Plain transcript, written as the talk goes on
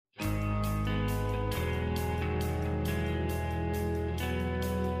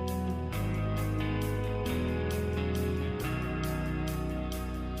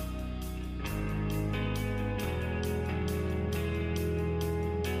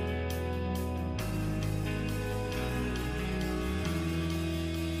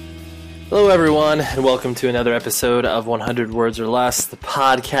Hello, everyone, and welcome to another episode of 100 Words or Less, the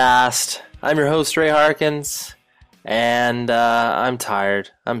podcast. I'm your host, Ray Harkins, and I'm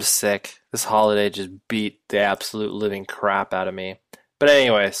tired. I'm sick. This holiday just beat the absolute living crap out of me. But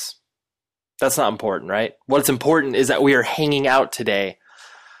anyways, that's not important, right? What's important is that we are hanging out today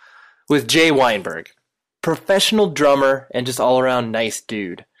with Jay Weinberg, professional drummer and just all-around nice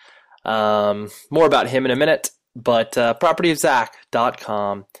dude. More about him in a minute, but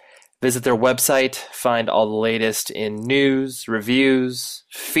propertyofzach.com. Visit their website, find all the latest in news, reviews,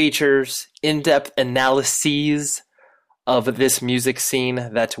 features, in-depth analyses of this music scene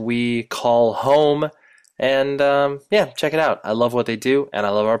that we call home. And check it out. I love what they do, and I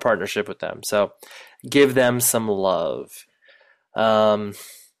love our partnership with them. So give them some love. No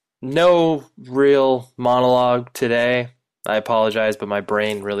real monologue today. I apologize, but my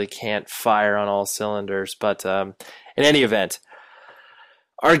brain really can't fire on all cylinders. But in any event,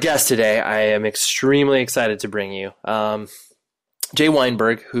 our guest today, I am extremely excited to bring you. Jay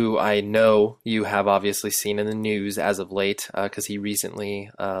Weinberg, who I know you have obviously seen in the news as of late, because he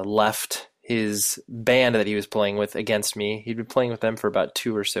recently left his band that he was playing with, Against Me. He'd been playing with them for about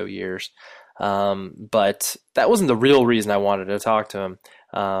 2 or so years. But that wasn't the real reason I wanted to talk to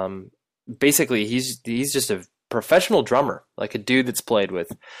him. Basically, he's just a professional drummer, like a dude that's played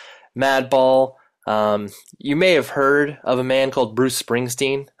with Madball. You may have heard of a man called Bruce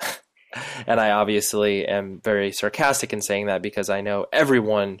Springsteen, and I obviously am very sarcastic in saying that because I know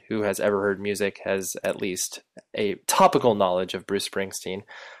everyone who has ever heard music has at least a topical knowledge of Bruce Springsteen.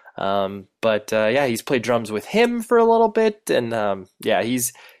 He's played drums with him for a little bit, and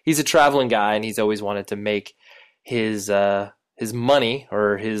he's a traveling guy, and he's always wanted to make his money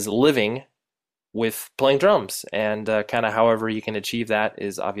or his living with playing drums, and kind of however you can achieve that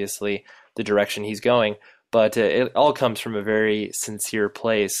is obviously the direction he's going, but it all comes from a very sincere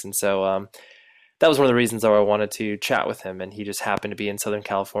place, and so that was one of the reasons that I wanted to chat with him, and he just happened to be in Southern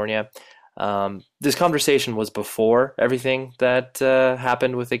California. This conversation was before everything that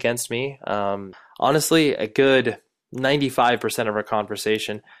happened with Against Me. Honestly, a good 95% of our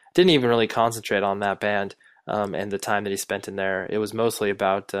conversation didn't even really concentrate on that band and the time that he spent in there. It was mostly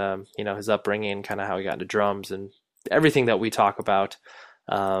about his upbringing, kind of how he got into drums and everything that we talk about.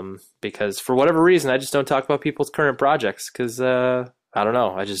 Because for whatever reason, I just don't talk about people's current projects because I don't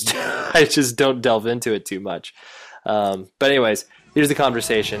know. I just don't delve into it too much. But anyways, here's the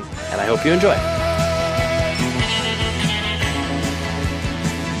conversation, and I hope you enjoy.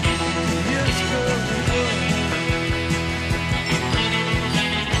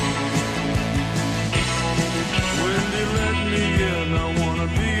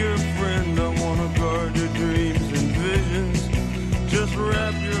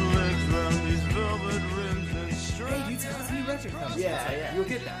 You'll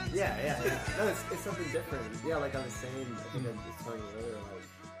get that. Yeah. No, it's something different. Yeah, like I was saying, I think I was telling you earlier, like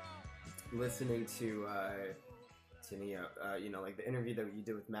listening to Neo, like the interview that you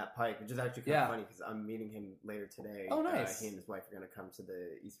did with Matt Pike, which is actually kind of funny because I'm meeting him later today. Oh, nice. He and his wife are going to come to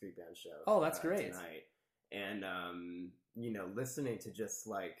the E Street Band show. Oh, that's great. Tonight, and listening to just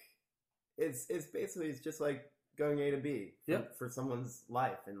like it's just like going A to B for someone's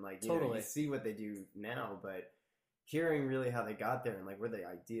life, and like you see what they do now, but hearing really how they got there and like where the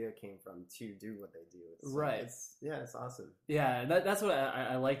idea came from to do what they do. It's awesome. Yeah, that's what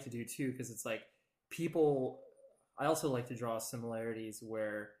I like to do too, because it's like people, I also like to draw similarities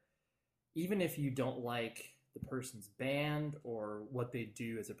where even if you don't like the person's band or what they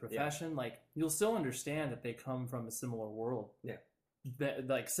do as a profession, like you'll still understand that they come from a similar world. Yeah.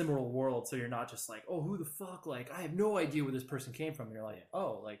 Similar world, so you're not just like, oh, who the fuck, like I have no idea where this person came from, and you're like,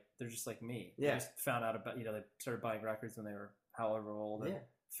 oh, like they're just like me. They just found out about, they started buying records when they were however old and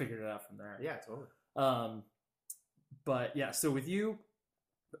figured it out from there. Totally. But yeah, so with you,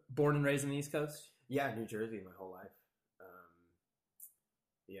 born and raised on the East Coast? Yeah, New Jersey my whole life.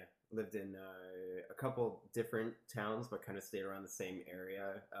 Lived in a couple different towns, but kind of stayed around the same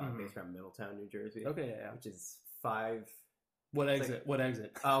area, based around Middletown, New Jersey. Okay, yeah. Which is 5. What exit?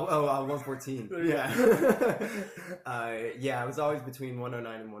 114. Yeah. I was always between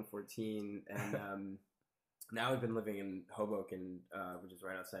 109 and 114, and now I've been living in Hoboken, which is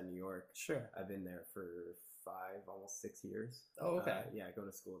right outside New York. Sure. I've been there for 5, almost 6 years. Oh, okay. I go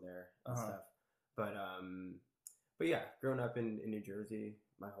to school there and stuff. But yeah, growing up in New Jersey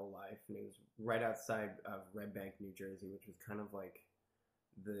my whole life, and it was right outside of Red Bank, New Jersey, which was kind of like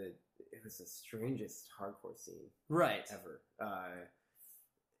it was the strangest hardcore scene ever,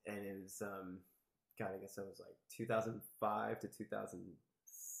 and it was I guess it was like 2005 to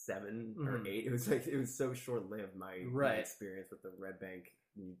 2007 or 8. It was so short lived my experience with the Red Bank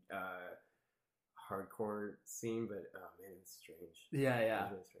hardcore scene, but oh man, it's strange. Yeah, It yeah.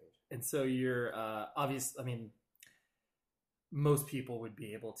 was really strange. And so you're obvious. I mean, most people would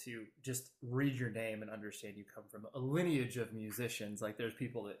be able to just read your name and understand you come from a lineage of musicians. Like there's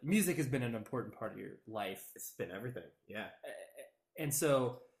people that music has been an important part of your life. It's been everything. Yeah. And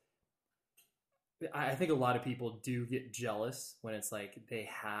so I think a lot of people do get jealous when it's like they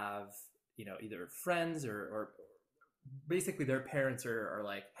have, you know, either friends or basically their parents are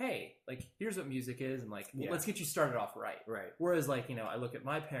like, hey, like here's what music is, and like let's get you started off right. Right. Whereas like, you know, I look at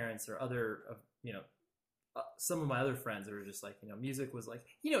my parents or other, you know, some of my other friends that were just like, you know, music was like,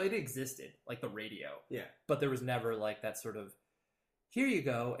 you know, it existed, like the radio. Yeah. But there was never like that sort of, here you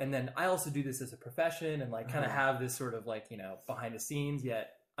go. And then I also do this as a profession and like kind of have this sort of like, you know, behind the scenes,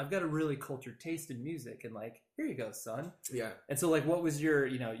 yet I've got a really cultured taste in music and like, here you go, son. Yeah. And so like, what was your,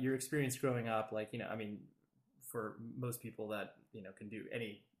 you know, your experience growing up? Like, you know, I mean, for most people that, you know, can do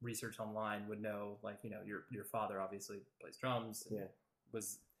any research online would know, like, you know, your father obviously plays drums. Yeah.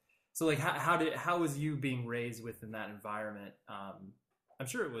 So like how was you being raised within that environment? I'm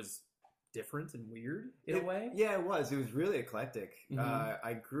sure it was different and weird in a way. Yeah, it was. It was really eclectic. Mhm.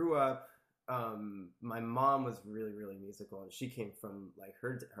 I grew up. My mom was really, really musical, and she came from like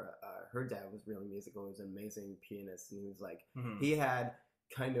her dad was really musical. He was an amazing pianist, and he was like he had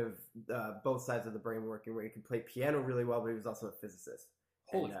kind of both sides of the brain working, where he could play piano really well, but he was also a physicist.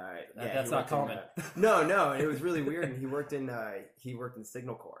 Holy, and, that's not common. No, it was really weird. And he worked in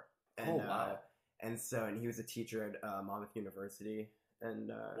Signal Corps. And, wow. And he was a teacher at Monmouth University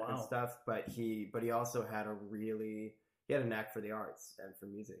and Wow. stuff. But he also had he had a knack for the arts and for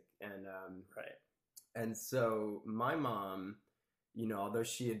music. And Right. And so my mom, you know, although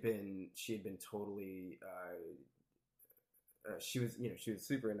she had been totally she was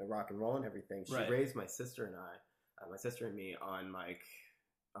super into rock and roll and everything. She Right. raised my sister and me on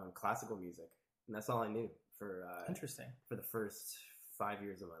classical music, and that's all I knew for Interesting. for the first 5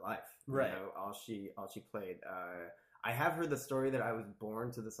 years of my life. Right. You know, all she played. I have heard the story that I was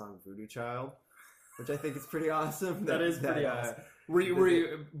born to the song Voodoo Child, which I think is pretty awesome. That is pretty awesome. Were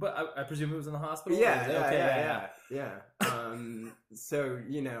you? But I presume it was in the hospital. Yeah. So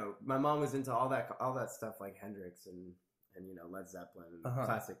you know, my mom was into all that stuff like Hendrix and you know Led Zeppelin,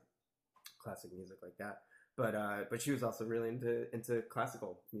 classic music like that. But she was also really into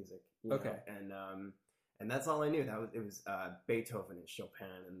classical music. You know? And that's all I knew. It was Beethoven and Chopin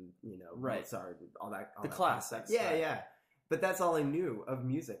and you know Mozart and all that. The classics. Yeah. But that's all I knew of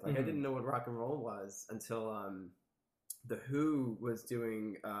music. Like I didn't know what rock and roll was until the Who was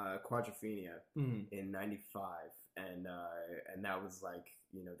doing Quadrophenia in '95, and that was like,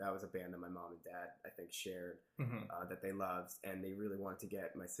 you know, that was a band that my mom and dad I think shared that they loved, and they really wanted to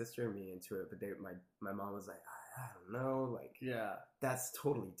get my sister and me into it, but my mom was like, I don't know, like that's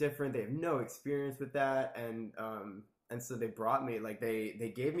totally different. They have no experience with that, and so they brought me, like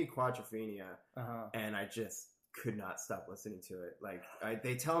they gave me Quadrophenia, and I just could not stop listening to it. Like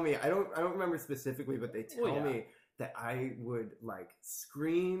they tell me, I don't remember specifically, but they tell me that I would like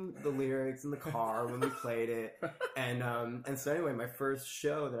scream the lyrics in the car when we played it. And so anyway, my first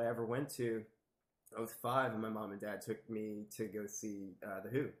show that I ever went to, I was 5, and my mom and dad took me to go see the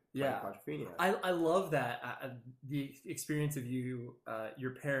Who. Quadrophenia. I love that the experience of you,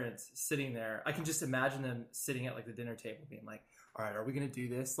 your parents sitting there. I can just imagine them sitting at like the dinner table, being like, "All right, are we gonna do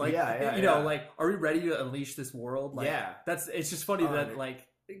this? Like, you know, like, are we ready to unleash this world?" Like, it's just funny that like,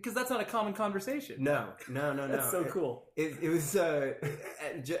 because that's not a common conversation. No. That's so cool. It was,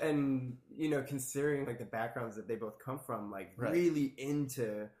 and you know, considering like the backgrounds that they both come from, like really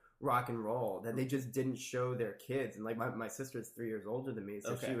into rock and roll, that they just didn't show their kids. And like my sister is 3 years older than me,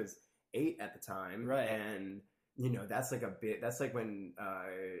 so she was 8 at the time, and you know, that's like when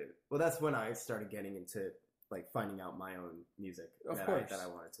that's when I started getting into like finding out my own music that I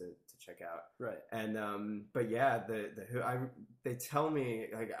wanted to check out, and but yeah, the Who, they tell me,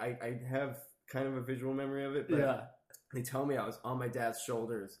 like I have kind of a visual memory of it, but they tell me I was on my dad's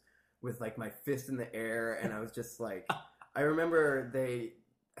shoulders with like my fist in the air, and I was just like, I remember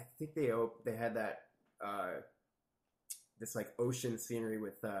I think they had that this like ocean scenery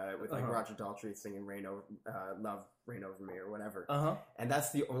with like Roger Daltrey singing Love Rain Over Me or whatever, and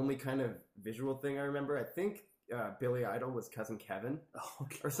that's the only kind of visual thing I remember. I think Billy Idol was Cousin Kevin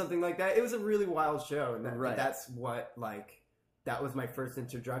or something like that. It was a really wild show, and that's what, like, that was my first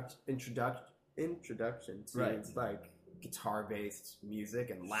introduction to like guitar based music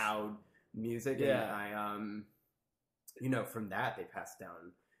and loud music, and I you know, from that they passed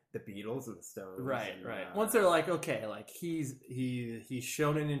down the Beatles and the Stones. Right, and, right. Once they're like, okay, like he's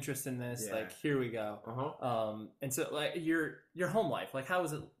shown an interest in this, like here we go. And so like your home life, like how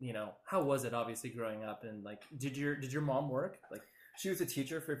was it? How was it? Obviously, growing up, and like, did your mom work? Like, she was a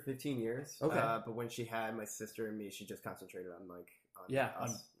teacher for 15 years. Okay, but when she had my sister and me, she just concentrated on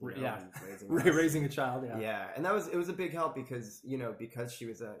us, raising a child. Yeah, and it was a big help because she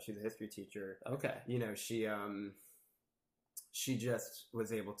was a history teacher. Okay, she just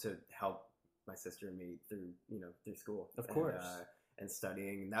was able to help my sister and me through school, of course, and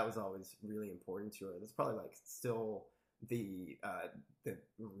studying. And that was always really important to her. That's probably like still the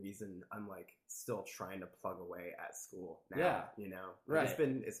reason I'm like still trying to plug away at school now. Right.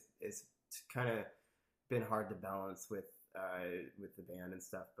 It's kind of been hard to balance with the band and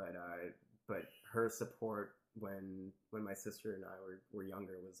stuff, but her support when my sister and I were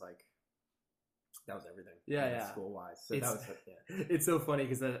younger was like, that was everything. School wise. So it's so funny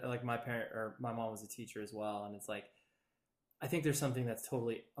because like my mom was a teacher as well, and it's like, I think there's something that's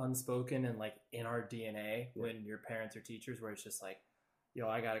totally unspoken and like in our DNA when your parents are teachers, where it's just like, yo,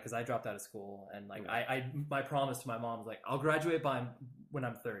 I got it, because I dropped out of school, and like my promise to my mom was like, I'll graduate when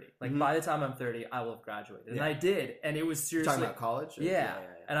I'm 30. Like by the time I'm 30, I will have graduated, and I did, and it was seriously talking about college.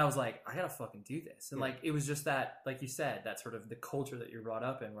 And I was like, I gotta fucking do this, and like it was just that, like you said, that sort of the culture that you're brought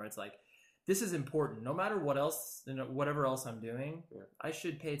up in, where it's like, this is important. No matter what else, whatever else I'm doing, I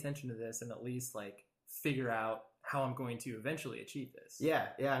should pay attention to this and at least like figure out how I'm going to eventually achieve this. Yeah.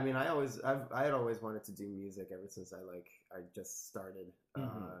 I mean, I had always wanted to do music ever since I just started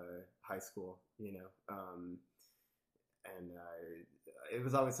high school, and it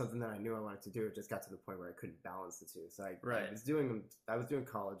was always something that I knew I wanted to do. It just got to the point where I couldn't balance the two. So I was doing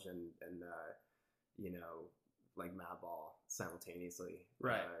college and like Madball simultaneously.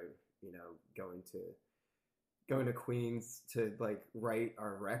 Right. Going to Queens to like write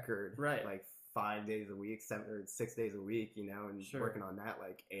our record. Right. Like 5 days a week, 7 or 6 days a week, and working on that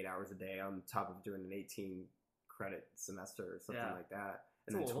like 8 hours a day on top of doing an 18 credit semester or something like that.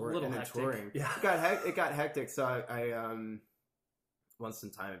 And then touring. Yeah. It got hectic. So I once some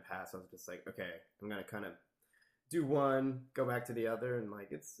time had passed, I was just like, okay, I'm going to kind of do one, go back to the other. And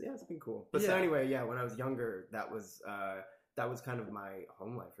like, it's been cool. But so anyway, when I was younger, that was kind of my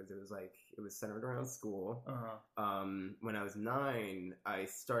home life. It was centered around school. When I was 9, I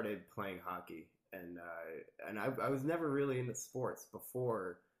started playing hockey, and I was never really into sports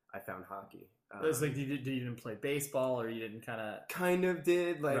before I found hockey. It was like, you didn't play baseball, or you didn't kind of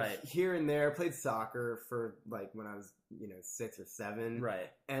did here and there. I played soccer for like when I was 6 or 7,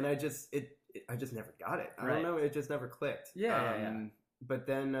 right? And I just never got it. I don't know. It just never clicked. But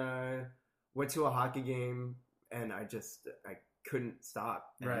then went to a hockey game, and I couldn't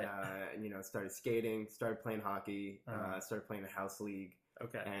stop. And, right. Started skating, started playing hockey, started playing a house league.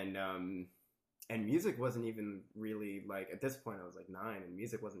 Okay. And music wasn't even really like, at this point I was like 9, and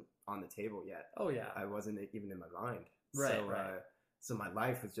music wasn't on the table yet. Oh yeah. I wasn't even in my mind. Right. So, right. So my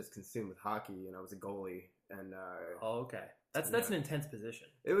life was just consumed with hockey, and I was a goalie. And okay. That's an intense position.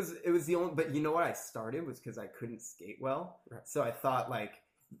 It was the only, but you know what I started was because I couldn't skate well. Right. So I thought like,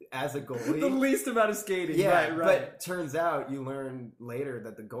 as a goalie, the least amount of skating. Yeah, right. But turns out you learn later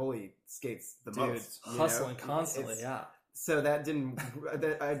that the goalie skates the most. Hustling constantly. So that didn't.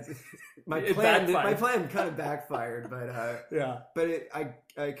 My plan kind of backfired, but But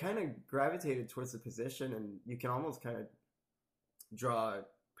I kind of gravitated towards the position, and you can almost kind of draw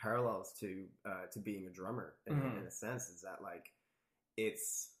parallels to being a drummer in a sense. Is that like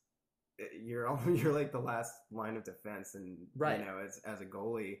you're like the last line of defense, and as a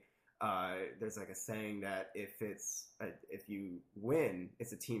goalie, there's like a saying that if you win,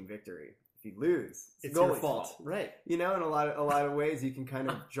 it's a team victory. If you lose, it's your fault. Right? In a lot of ways, you can kind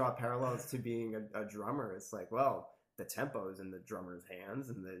of draw parallels to being a drummer. It's like, well, the tempo is in the drummer's hands,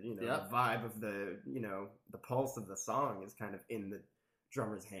 and the the vibe of the pulse of the song is kind of in the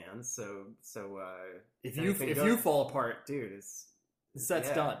drummer's hands. So if you fall apart, dude, the set's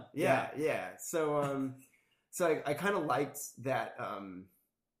done. Yeah. So I kind of liked that,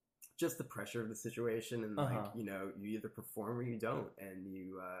 just the pressure of the situation, and like, you either perform or you don't, and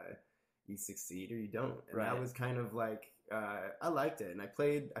you succeed or you don't. And that was kind of like, I liked it. And I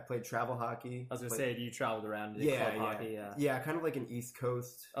played travel hockey. I was going to say, you traveled around and did club hockey. Yeah, kind of like an East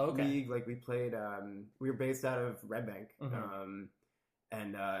Coast league. Like we played, we were based out of Red Bank.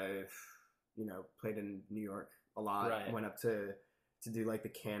 And played in New York a lot. Right. Went up to do like the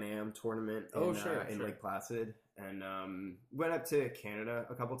Can-Am tournament in Lake Placid, and went up to Canada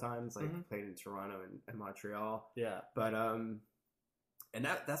a couple times. Like played in Toronto and Montreal. Yeah, but and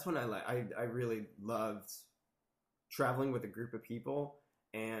that's when I really loved traveling with a group of people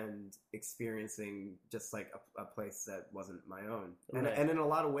and experiencing just like a place that wasn't my own. Right. And in a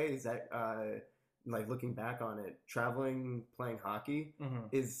lot of ways that, like looking back on it, traveling, playing hockey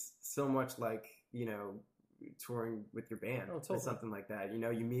is so much like, you know, touring with your band or something like that. You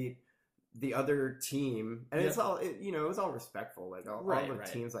know, you meet the other team and it's all, you know, it was all respectful. Like all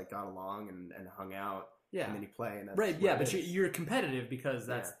the teams like got along and hung out. Yeah. And then you play. And that's yeah, but you're competitive because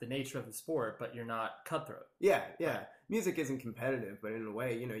that's the nature of the sport, but you're not cutthroat. Yeah. Music isn't competitive, but in a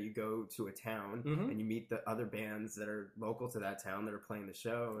way, you know, you go to a town and you meet the other bands that are local to that town that are playing the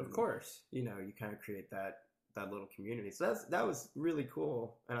show. And, of course. You know, you kind of create that little community. So that was really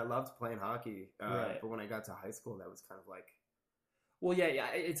cool. And I loved playing hockey. But when I got to high school, that was kind of like... Well, yeah.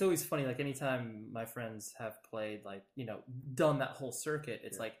 It's always funny. Like anytime my friends have played, like, you know, done that whole circuit,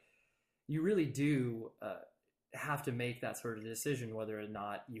 it's like, you really do have to make that sort of decision whether or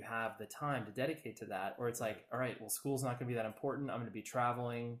not you have the time to dedicate to that, or it's like, all right, well, school's not going to be that important. I'm going to be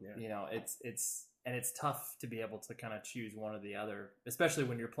traveling. You know, it's tough to be able to kind of choose one or the other, especially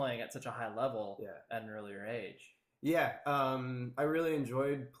when you're playing at such a high level at an earlier age. Yeah, I really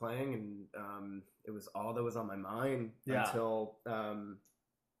enjoyed playing, and it was all that was on my mind until,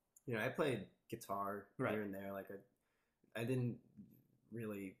 you know, I played guitar here and there. Like I didn't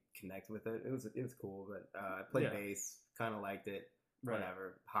really connect with it. It was cool, but I played bass, kind of liked it.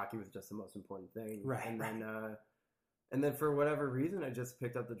 Whatever. Hockey was just the most important thing. And then for whatever reason, I just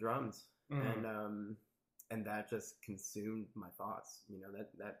picked up the drums, and that just consumed my thoughts. You know,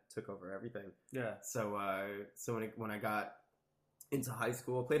 that took over everything. Yeah. So when I got into high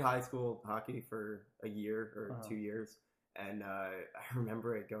school, played high school hockey for a year or 2 years, and I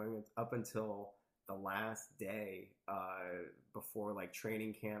remember it going up until the last day before like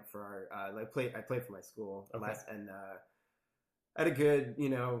training camp for our I played for my school and I had a good, you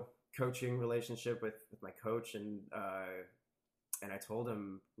know, coaching relationship with my coach, and I told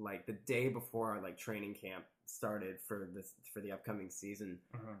him like the day before our like training camp started for the upcoming season,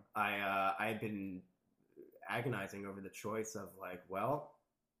 I had been agonizing over the choice of like, well,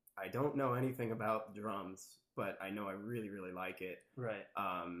 I don't know anything about drums, but I know I really, really like it.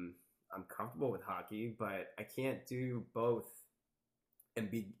 I'm comfortable with hockey, but I can't do both and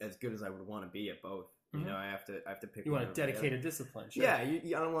be as good as I would want to be at both. You know, I have to pick. You want a dedicated discipline. Sure. Yeah,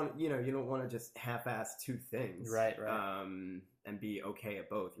 I don't want, you know, you don't want to just half-ass two things. Right. And be okay at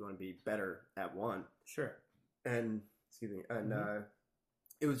both. You want to be better at one. Sure. And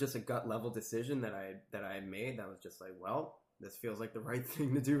it was just a gut level decision that I made. That was just like, well, this feels like the right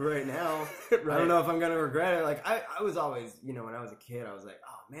thing to do right now. I don't know if I'm going to regret it. Like I was always, you know, when I was a kid, I was like,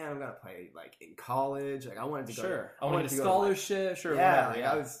 oh man, I'm going to play like in college. Like I wanted to go. I wanted a scholarship.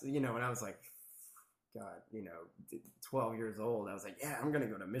 I was, you know, when I was like, God, you know, 12 years old, I was like, yeah, I'm going to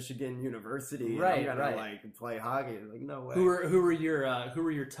go to Michigan University. And I'm going to like play hockey. Like, no way. Who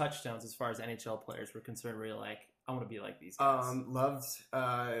were your touchdowns as far as NHL players were concerned? Were you like, I want to be like these guys? Loved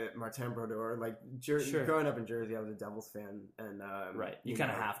Martin Brodeur. Like growing up in Jersey, I was a Devils fan, and you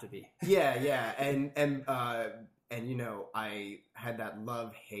kind of have to be. Yeah, and you know, I had that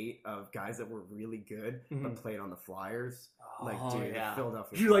love-hate of guys that were really good but played on the Flyers. Like, dude,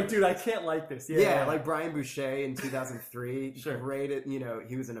 Philadelphia. You're like, dude, I can't like this. Yeah, like Brian Boucher in 2003. Great at, you know,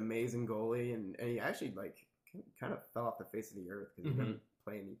 he was an amazing goalie, and he actually like kind of fell off the face of the earth because he didn't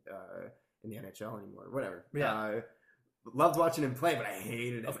play in the NHL anymore. Whatever. Yeah. Loved watching him play, but I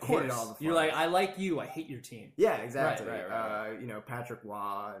hated it. Of course. Hated all the You're like, I like you, I hate your team. Yeah, exactly. Right. You know, Patrick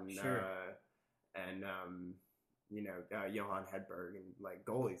Waugh and you know, Johan Hedberg and like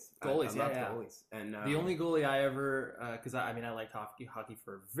goalies. Goalies. And the only goalie I ever, because I liked hockey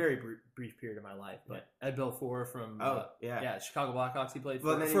for a very brief period of my life, but Ed Belfour from Chicago Blackhawks, he played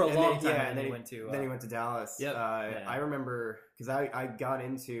for a long time, and then he went to Dallas. Yep. I remember because I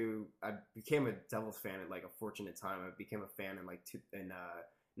became a Devils fan at like a fortunate time. I became a fan in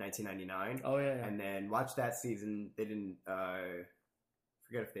 1999. And then watched that season. They didn't.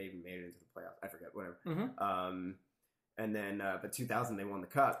 Forget if they even made it into the playoffs. I forget, whatever. And then, but 2000 they won the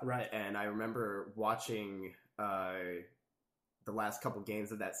cup. Right. And I remember watching the last couple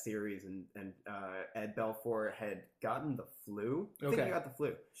games of that series, and Ed Belfour had gotten the flu. I think he got the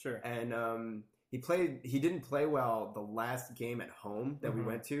flu. Sure. And he didn't play well the last game at home that we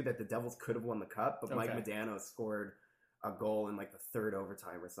went to, that the Devils could have won the cup, but Mike Modano scored a goal in like the third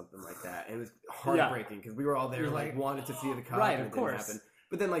overtime or something like that. And it was heartbreaking because we were all there, like wanted to see the cup, and it didn't happen.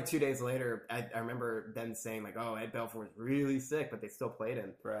 But then, like 2 days later, I remember them saying, like, "Oh, Ed Belfour is really sick," but they still played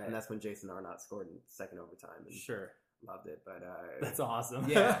him. Right. And that's when Jason Arnott scored in second overtime. And loved it. But that's awesome.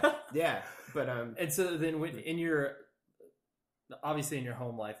 Yeah. But and so then, obviously in your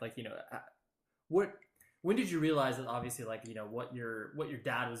home life, like, you know, what when did you realize that obviously like, you know, what your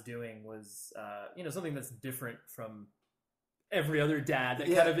dad was doing was, you know, something that's different from every other dad that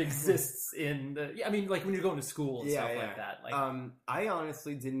kind of exists in the, I mean, like when you're going to school and stuff like that. Like, I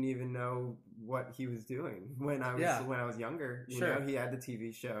honestly didn't even know what he was doing when I was younger. You know, he had the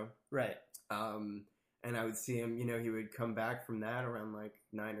TV show. Right. And I would see him, you know, he would come back from that around like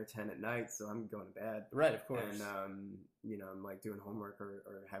 9 or 10 at night. So I'm going to bed. Right, of course. And, you know, I'm like doing homework or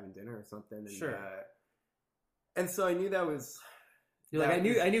having dinner or something. And, sure. And so I knew that was... You're like,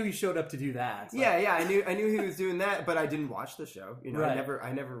 I knew he showed up to do that. So. Yeah, I knew he was doing that, but I didn't watch the show. You know,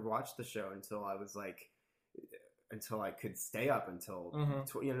 I never watched the show until I was like... Until I could stay up until,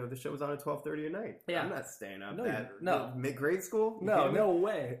 you know, the show was on at 12:30 at night. Yeah. I'm not staying up at mid-grade school. No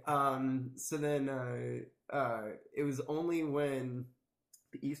way. So then it was only when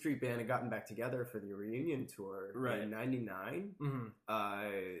the E Street Band had gotten back together for the reunion tour in '99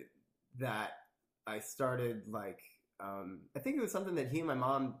 that I started like, I think it was something that he and my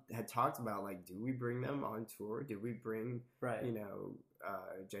mom had talked about, like, do we bring them on tour? Did we bring, you know,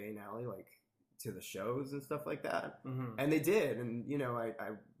 Jay and Allie, like, to the shows and stuff like that? And they did. And, you know,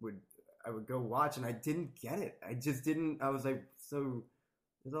 I would go watch and I didn't get it. I just didn't. I was like, so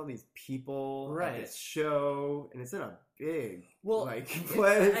there's all these people at this show and it's in a big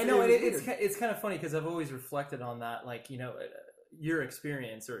place. I know it's kind of funny because I've always reflected on that, like, you know, your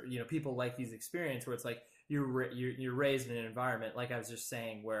experience, or, you know, people like these experience where it's like you're raised in an environment, like I was just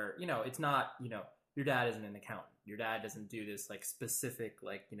saying, where, you know, it's not, you know, your dad isn't an accountant. Your dad doesn't do this like specific,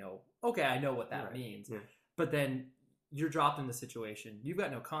 like, you know, okay, I know what that means. Yeah. But then you're dropped in the situation. You've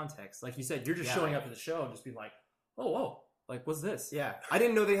got no context. Like you said, you're just showing up at the show and just being like, oh, like, what's this? Yeah. I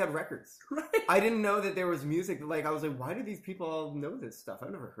didn't know they had records. Right. I didn't know that there was music. Like, I was like, why do these people all know this stuff?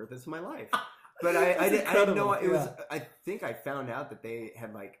 I've never heard this in my life. But I didn't know. It was, I think I found out that they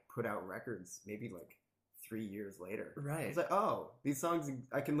had like put out records maybe like 3 years later. Right. I was like, oh, these songs,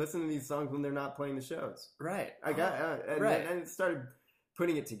 I can listen to these songs when they're not playing the shows. Right. I got, and I started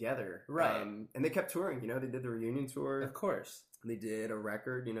putting it together. Right. And they kept touring, you know, they did the reunion tour. Of course. They did a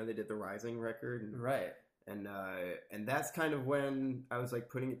record, you know, they did the Rising record. And, right. And that's kind of when I was like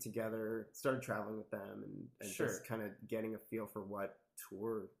putting it together, started traveling with them and just kind of getting a feel for what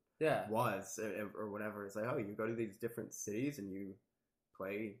tour was or whatever. It's like, oh, you go to these different cities and you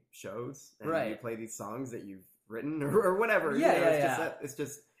play shows and you play these songs that you've written or whatever. It's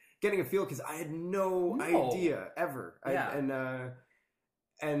just getting a feel, because I had no idea ever. And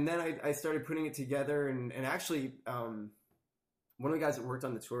then I started putting it together, and actually one of the guys that worked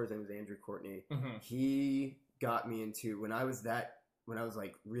on the tour, his name was Andrew Courtney. He got me into, when I was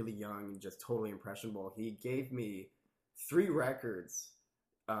like really young and just totally impressionable, he gave me 3 records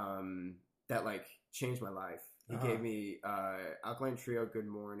that like changed my life. He gave me Alkaline Trio, Good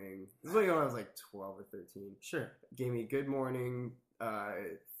Morning. This is like when I was like 12 or 13. Sure. Gave me Good Morning,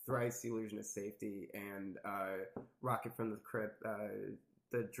 Thrice, Illusion of Safety, and Rocket from the Crypt.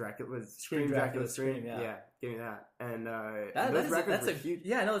 The Dracula was Scream Dracula Scream. Yeah, gave me that. And those records were huge.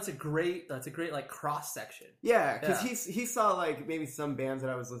 Yeah, no, that's a great like cross section. Yeah, because he saw like maybe some bands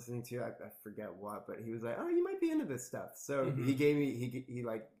that I was listening to. I forget what, but he was like, oh, you might be into this stuff. So he gave me he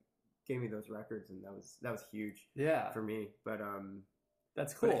like gave me those records, and that was huge. Yeah, for me. But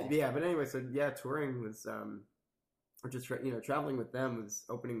that's cool. But anyway, so touring was or just traveling with them was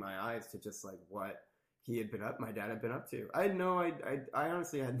opening my eyes to just like what my dad had been up to. I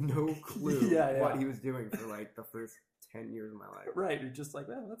honestly had no clue what he was doing for like the first 10 years of my life. Right. You're just like,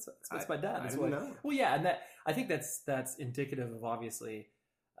 well, that's my dad. That's what. Well, yeah. And I think that's indicative of obviously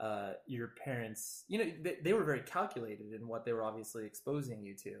your parents, you know, they were very calculated in what they were obviously exposing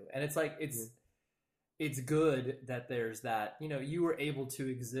you to. And it's like, it's good that there's that, you know, you were able to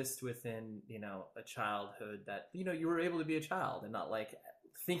exist within, you know, a childhood that, you know, you were able to be a child and not like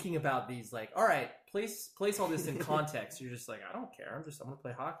thinking about these like, all right, place all this in context. You're just like, I don't care. I'm going to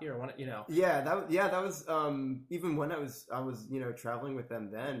play hockey or want to, you know. Yeah, that was even when I was you know, traveling with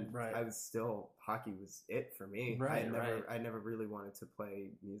them then. Right. I was still, hockey was it for me. Right. I never really wanted to play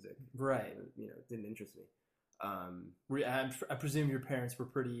music. Right. You know, it didn't interest me. I presume your parents were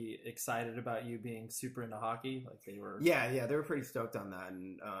pretty excited about you being super into hockey. Like they were. Yeah, they were pretty stoked on that,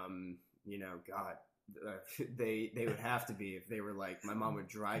 and you know, God. They would have to be if they were like, my mom would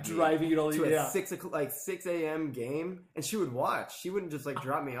drive you to a 6 a.m. game, and she would watch. She wouldn't just like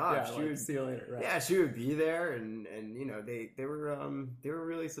drop me off. She would see you later. Right. Yeah, she would be there, and you know they were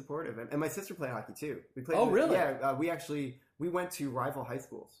really supportive. And my sister played hockey too. We played. Oh, really? Yeah, we went to rival high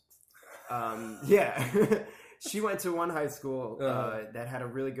schools. Yeah. She went to one high school that had a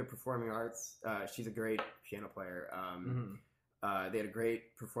really good performing arts. She's a great piano player. They had a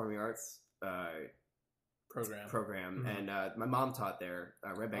great performing arts program. And my mom taught there,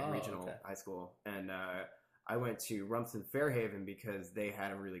 Red Bank Regional High School, and I went to Rumson Fairhaven because they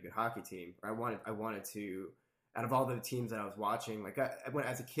had a really good hockey team. I wanted to, out of all the teams that I was watching, like I went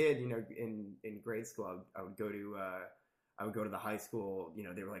as a kid, you know, in grade school, I would go to the high school, you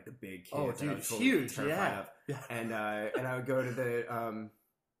know, they were like the big kids. Oh, dude, it's huge, yeah. And I would go to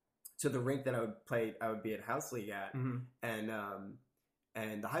the rink that I would be at house league at,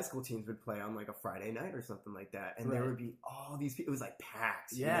 and the high school teams would play on like a Friday night or something like that, and there would be all these people. It was like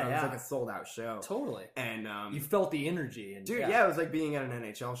packed. You know? It was like a sold out show. Totally. And you felt the energy. And, dude, it was like being at an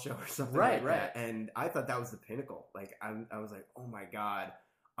NHL show or something like that. And I thought that was the pinnacle. Like I was like, oh my God,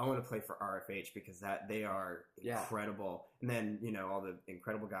 I want to play for RFH because they are incredible. And then, you know, all the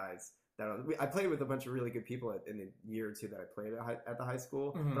incredible guys. I played with a bunch of really good people in the year or two that I played at the high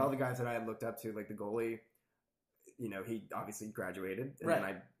school. But all the guys that I had looked up to, like the goalie, you know, he obviously graduated, and then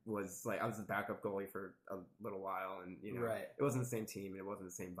I was the backup goalie for a little while, and you know, it wasn't the same team, and it wasn't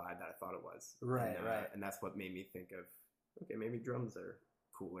the same vibe that I thought it was. And that's what made me think of, okay, maybe drums are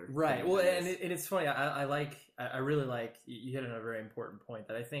cooler. Right. Well, and it's funny. I really like you hit on a very important point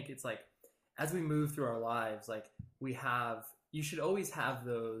that I think it's like as we move through our lives, like you should always have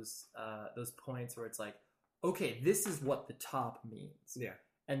those points where it's like, okay, this is what the top means. Yeah.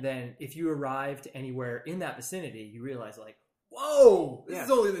 And then if you arrive to anywhere in that vicinity, you realize like, whoa, this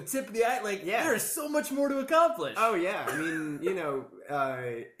is only the tip of the eye. Like, there is so much more to accomplish. Oh yeah. I mean, you know,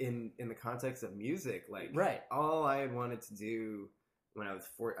 in the context of music, like all I had wanted to do when I was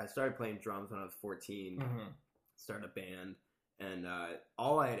I started playing drums when I was 14, started a band, and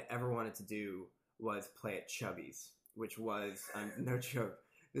all I had ever wanted to do was play at Chubby's, which was, no joke,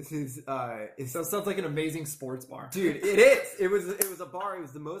 this is it sounds like an amazing sports bar, dude. It is. It was a bar. It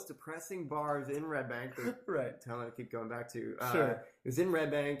was the most depressing bars in Red Bank. Tell I keep going back to. It was in Red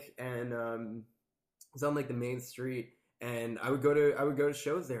Bank, and it was on like the main street. And I would go to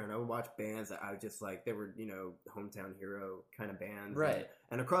shows there, and I would watch bands that I would just like. They were, you know, hometown hero kind of bands,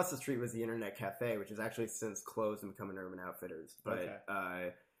 And across the street was the Internet Cafe, which has actually since closed and become an Urban Outfitters. But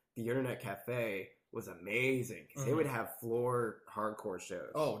the Internet Cafe was amazing because they would have floor hardcore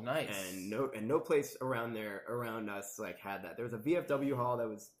shows. Oh, nice! And no place around us like had that. There was a VFW hall that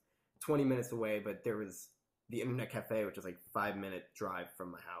was 20 minutes away, but there was the Internet Cafe, which was like 5-minute drive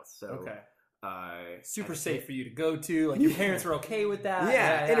from my house. So super safe for you to go to. Like your parents were okay with that.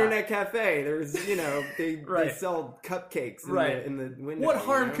 Yeah, Internet Cafe. There's, you know, they sell cupcakes in the window. What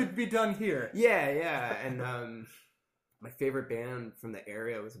harm could be done here? Yeah, and my favorite band from the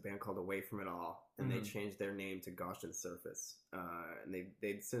area was a band called Away From It All, and they changed their name to Goshen Surface, and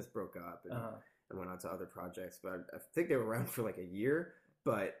they'd since broke up and went on to other projects. But I think they were around for like a year.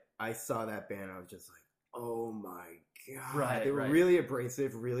 But I saw that band, I was just like, oh my God. They were really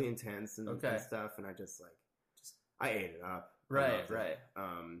abrasive, really intense and stuff, and I I ate it up. Right.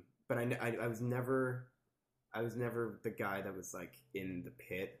 But I was never the guy that was like in the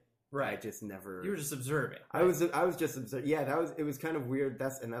pit. I just never. You were just observing. Right? I was just observing. Yeah, it was kind of weird.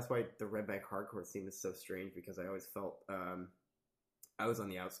 That's why the Red Bank hardcore scene is so strange, because I always felt I was on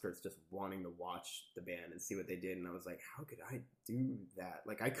the outskirts just wanting to watch the band and see what they did, and I was like, how could I do that?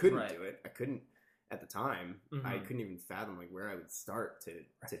 Like I couldn't do it. I couldn't at the time. I couldn't even fathom like where I would start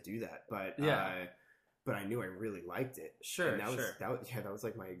to do that. But but I knew I really liked it. Sure, and that was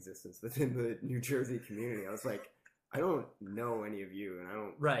like my existence within the New Jersey community. I was like, I don't know any of you, and I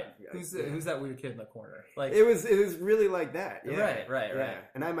don't. Right. Who's that weird kid in the corner? Like it was really like that. Yeah. Right.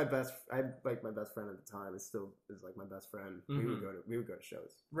 And I had my best friend at the time is like my best friend. We would go to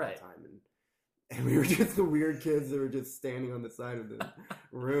shows all the time, and we were just the weird kids that were just standing on the side of the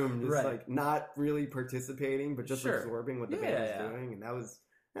room, just like not really participating, but just absorbing what the band was doing, and that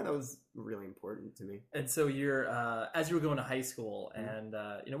was really important to me. And so you're, as you were going to high school, and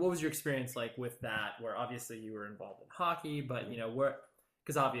you know, what was your experience like with that? Where obviously you were involved in hockey, but you know,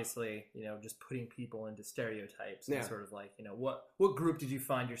 because obviously, you know, just putting people into stereotypes and sort of like, you know, what group did you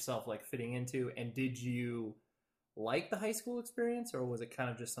find yourself like fitting into, and did you like the high school experience, or was it kind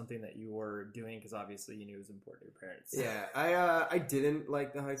of just something that you were doing because obviously you knew it was important to your parents? Yeah, I didn't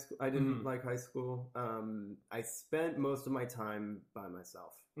like the high school. I didn't like high school. I spent most of my time by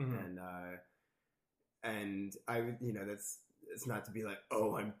myself, and I, you know, it's not to be like,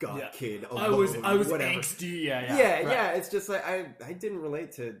 oh, I'm goth kid. I was angsty. Yeah. It's just like I didn't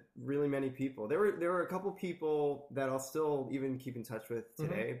relate to really many people. There were a couple people that I'll still even keep in touch with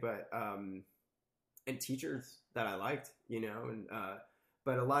today, but and teachers that I liked, you know, and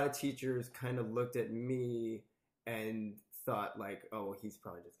but a lot of teachers kind of looked at me and thought like, oh, he's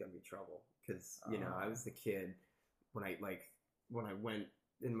probably just gonna be trouble, because you know, I was the kid when I went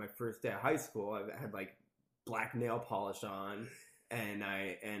in my first day of high school. I had like black nail polish on, and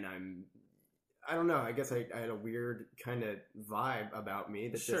I don't know. I guess I had a weird kind of vibe about me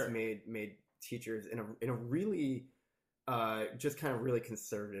that just made teachers in a really just kind of really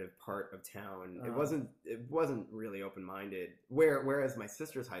conservative part of town. It wasn't really open minded. Whereas my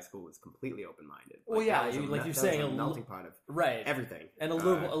sister's high school was completely open minded. Well, yeah, like you're saying, a melting pot of everything, and a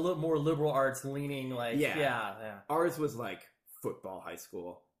little more liberal arts leaning. Like yeah. Ours was like football high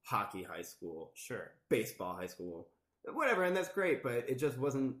school, hockey high school, baseball high school. Whatever, and that's great, but it just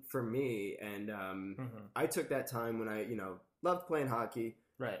wasn't for me. And I took that time when I, loved playing hockey.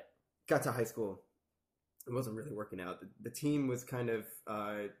 Right. Got to high school, it wasn't really working out. The team was kind of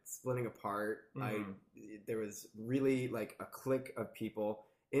splitting apart. There was really like a clique of people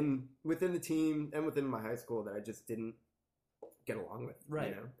within the team and within my high school that I just didn't get along with.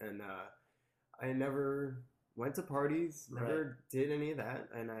 Right. And I never went to parties, never did any of that,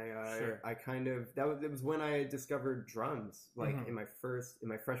 and I kind of it was when I discovered drums, like in my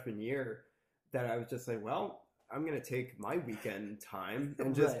freshman year, that I was just like, well, I'm gonna take my weekend time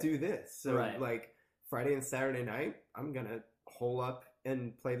and just do this. So like Friday and Saturday night, I'm gonna hole up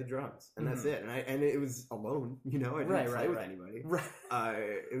and play the drums, and that's it. And it was alone, I didn't play with anybody.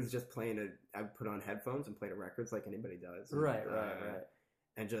 It was just I would put on headphones and play the records like anybody does. Right.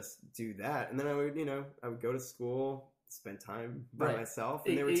 And just do that, and then I would go to school, spend time by myself,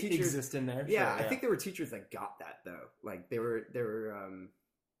 and there were teachers exist in there. Yeah, I think there were teachers that got that though. Like there were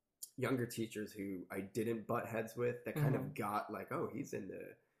younger teachers who I didn't butt heads with that kind of got like, oh, he's into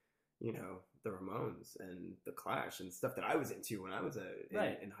the Ramones and the Clash and stuff that I was into when I was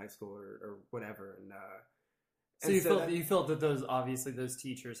in high school or whatever. And so you felt that those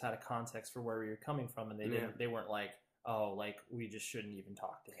teachers had a context for where you were coming from, and they weren't like, oh, like we just shouldn't even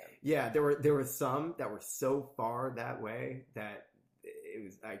talk to him. Yeah, there were some that were so far that way that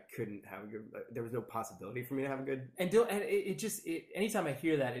I couldn't have a good. There was no possibility for me to have a good. And anytime I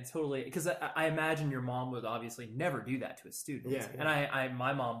hear that, it totally, because I imagine your mom would obviously never do that to a student. Yeah. And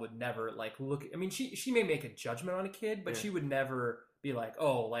my mom would never like look. I mean, she may make a judgment on a kid, but she would never be like,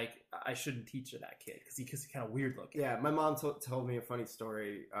 oh, like I shouldn't teach that kid because he's kind of weird looking. Yeah, my mom told me a funny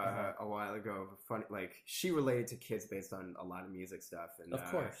story a while ago. Funny, like she related to kids based on a lot of music stuff, and of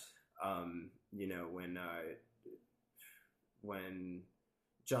course, when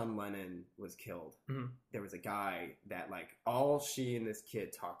John Lennon was killed, there was a guy that like all she and this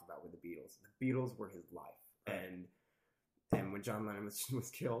kid talked about were the Beatles. The Beatles were his life, and when John Lennon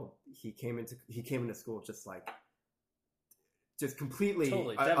was killed, he came into school just completely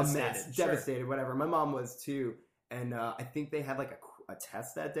totally a mess, devastated, whatever. My mom was too, and I think they had like a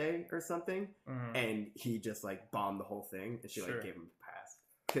test that day or something, and he just like bombed the whole thing, and she like gave him a pass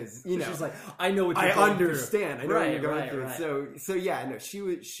because she's like, I know what you're I understand, through. I know what you're going through. Right. So yeah, no,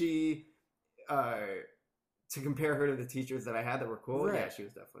 she to compare her to the teachers that I had that were cool, yeah, she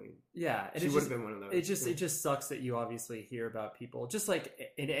was definitely and she would have been one of those. It just sucks that you obviously hear about people, just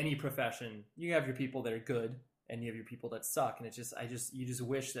like in any profession, you have your people that are good. And you have your people that suck, and you just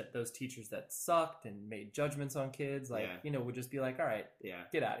wish that those teachers that sucked and made judgments on kids, would just be like, all right,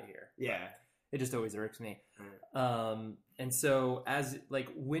 get out of here. Yeah, but it just always irks me. And so as like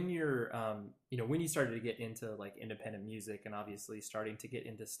when you're, when you started to get into like independent music, and obviously starting to get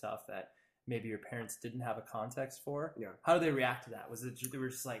into stuff that maybe your parents didn't have a context for, how do they react to that? Was it they were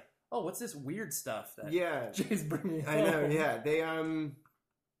just like, oh, what's this weird stuff that Jay's bringing home? I know, yeah, they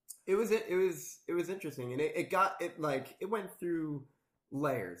It was interesting, and it went through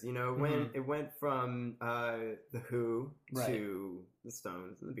layers, when it went from the Who to the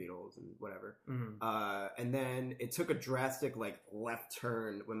Stones and the Beatles and whatever, and then it took a drastic like left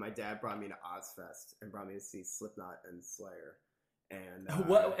turn when my dad brought me to Ozfest and brought me to see Slipknot and Slayer. And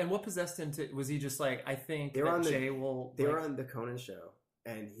what possessed him to? Was he just like, I think they were on the Conan show,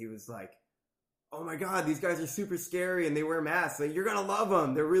 and he was like, oh my God, these guys are super scary and they wear masks. Like, you're gonna love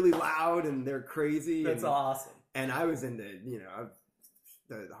them. They're really loud and they're crazy. That's awesome. And I was into,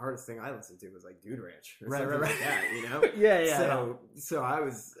 the hardest thing I listened to was like Dude Ranch or something like that, yeah. So I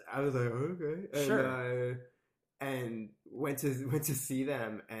was like, okay, and, sure. And went to see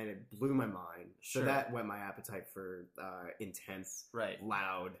them, and it blew my mind. So that whet my appetite for intense,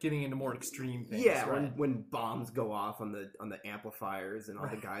 loud, getting into more extreme things. Yeah, when bombs go off on the amplifiers and all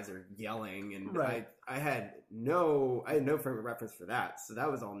the guys are yelling, and I had no frame of reference for that. So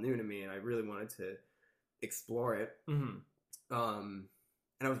that was all new to me, and I really wanted to explore it.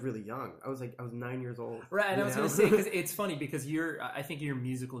 And I was really young. I was 9 years old. Right, and I was going to say, because it's funny, because I think your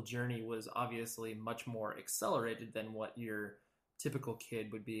musical journey was obviously much more accelerated than what your typical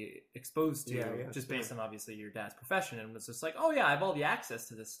kid would be exposed to, just based on on obviously your dad's profession, and it's just like, oh yeah, I have all the access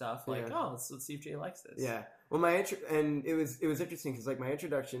to this stuff. Like, oh, let's see if Jay likes this. Yeah. Well, and it was interesting because like my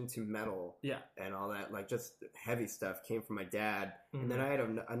introduction to metal, and all that, like just heavy stuff, came from my dad, and then I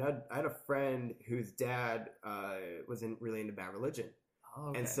had a friend whose dad wasn't really into Bad Religion,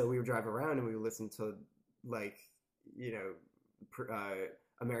 and so we would drive around and we would listen to like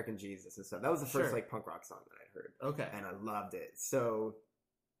American Jesus and stuff. That was the first like punk rock song that I heard. Okay. And I loved it. So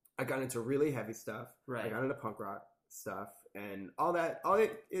I got into really heavy stuff. Right. I got into punk rock stuff and all that.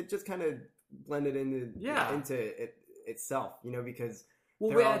 It just kind of blended into it itself, because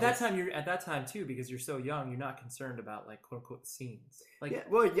at that time too, because you're so young, you're not concerned about like quote unquote scenes. Like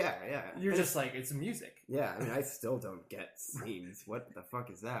You're just like, it's music. Yeah, I mean, I still don't get scenes. What the fuck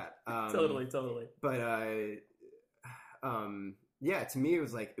is that? Totally. But to me, it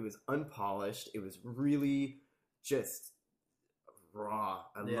was unpolished. It was really just raw.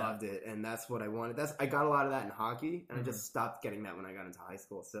 I loved it, and that's what I wanted. I got a lot of that in hockey, and I just stopped getting that when I got into high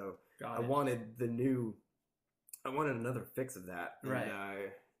school. So I wanted another fix of that,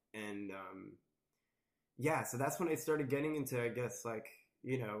 right? So that's when I started getting into, I guess, like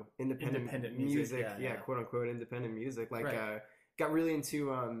independent music, quote unquote independent music. Like, got really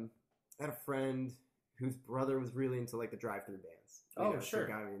into. I had a friend whose brother was really into like the drive-through bands. So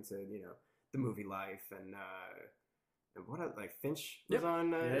got me into the Movie Life and what like Finch was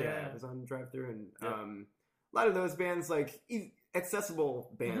on. Was on drive-through, and a lot of those bands, like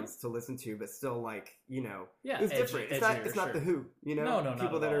accessible bands to listen to, but still like it was different. It's not the Who. No,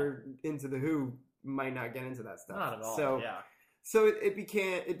 people that are into the Who might not get into that stuff. Not at all. So it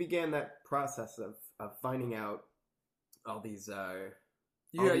began that process of finding out all these.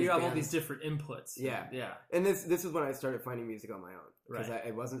 You have all these different inputs. Yeah. And this is when I started finding music on my own. Because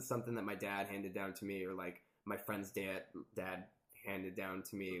it wasn't something that my dad handed down to me or like my friend's dad handed down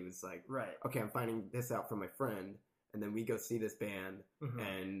to me. It was like, okay, I'm finding this out from my friend. And then we go see this band.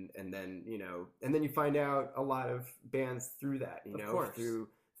 And then, and then you find out a lot of bands through that, through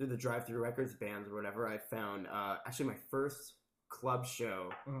the drive-through records bands or whatever. I found, actually my first club show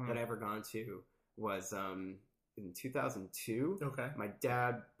that I ever gone to was, in 2002, my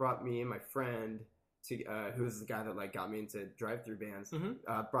dad brought me and my friend to, who was the guy that like got me into drive-through bands,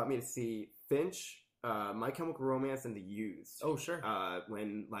 brought me to see Finch, My Chemical Romance, and The Used. Oh, sure.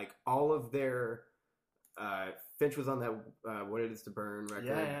 When like all of their, Finch was on that What It Is to Burn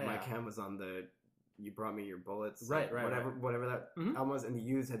record. My Chem was on the You Brought Me Your Bullets. Whatever that album was, and The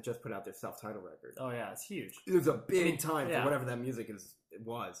Used had just put out their self-titled record. Oh yeah, it's huge. It was a big time for whatever that music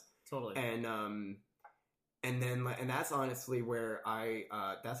was. Totally. And that's honestly where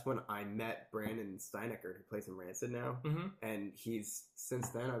that's when I met Brandon Steinecker, who plays in Rancid now. And he's, since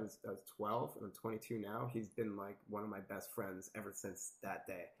then, I was 12 and I'm 22 now. He's been like one of my best friends ever since that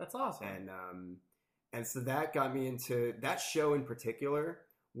day. That's awesome. And so that got me into, that show in particular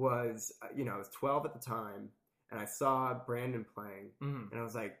was, I was 12 at the time and I saw Brandon playing and I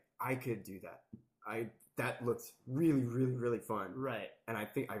was like, I could do that. That looks really, really, really fun. Right. And I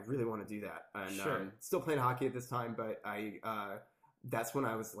think I really want to do that. And still playing hockey at this time, but that's when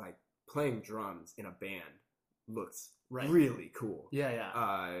I was like, playing drums in a band looks really cool.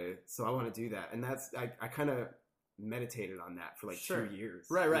 So I want to do that. And that's, I kind of meditated on that for like 2 years.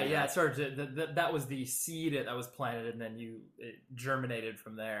 Right. Yeah. It started to, that was the seed that was planted, and then it germinated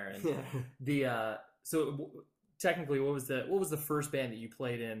from there. And technically, what was the first band that you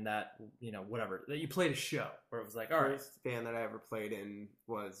played in that, that you played a show where it was like, all right. First band that I ever played in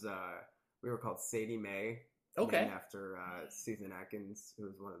was, we were called Sadie Mae. Okay. Named after Susan Atkins, who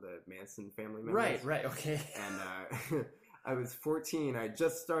was one of the Manson family members. Right, okay. And I was 14. I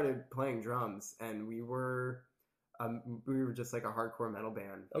just started playing drums, and we were just like a hardcore metal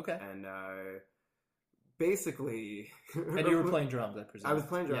band. Okay. And basically... And you were playing drums, I presume. I was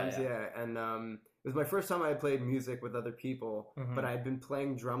playing drums, yeah. And it was my first time I had played music with other people, but I had been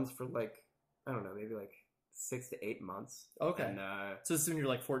playing drums for like, I don't know, maybe like 6 to 8 months. Okay. And, so this is when you're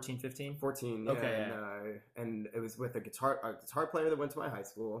like 14, 15? 14, yeah. Okay. And it was with a guitar player that went to my high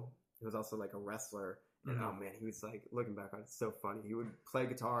school. He was also like a wrestler. And oh man, he was like, looking back on it, it's so funny. He would play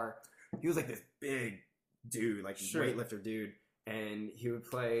guitar. He was like this big dude, like weightlifter dude. And he would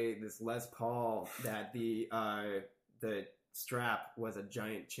play this Les Paul that the strap was a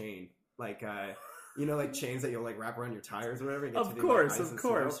giant chain. Like, like chains that you'll like wrap around your tires or whatever. Of course.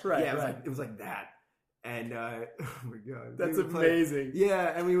 Right. Yeah, it was like that. And oh my god, that's amazing.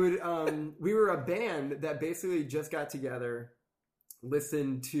 Yeah, and we would we were a band that basically just got together,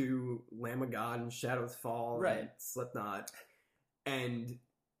 listened to Lamb of God and Shadows Fall, and Slipknot, and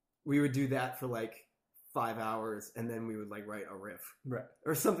we would do that for like 5 hours, and then we would like write a riff, right,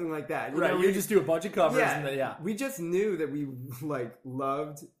 or something like that. You just do a bunch of covers, and then, we just knew that we like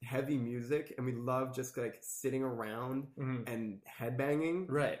loved heavy music, and we loved just like sitting around and headbanging,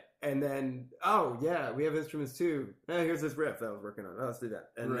 right. And then, we have instruments too. Here's this riff that I was working on. Let's do that.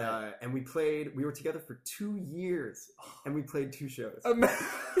 And and we were together for 2 years, and we played 2 shows.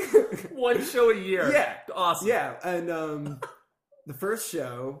 One show a year. Yeah. Awesome. Yeah. And the first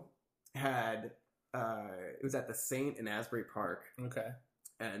show had, it was at the Saint in Asbury Park. Okay.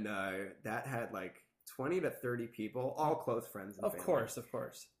 And that had like 20 to 30 people, all close friends. And family. Of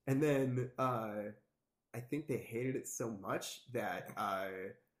course. And then I think they hated it so much that...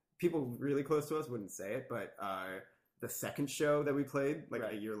 people really close to us wouldn't say it, but the second show that we played, like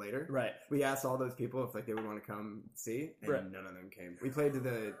a year later, we asked all those people if like they would want to come see, and none of them came. We played to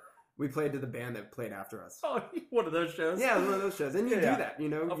the band that played after us. Oh, one of those shows. Yeah, one of those shows, and you do that,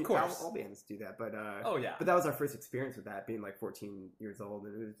 Of course, all bands do that. But but that was our first experience with that, being like 14 years old,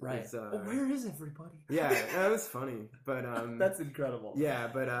 and it was where is everybody? Yeah, it was funny, but that's incredible. Yeah,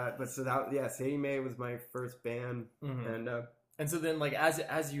 but so that Sadie Mae was my first band, and so then, like,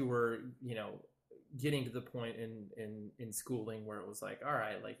 as you were, getting to the point in schooling where it was like, all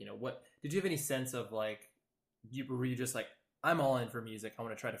right, like, what did you have any sense of like, were you just like, I'm all in for music, I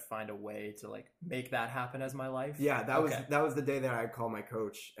want to try to find a way to like make that happen as my life? Yeah, that was the day that I called my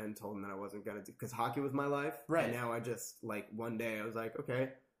coach and told him that I wasn't gonna do, because hockey was my life, and now I just like one day I was like,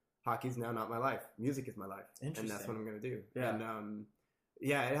 okay, hockey's now not my life, music is my life, and that's what I'm gonna do. And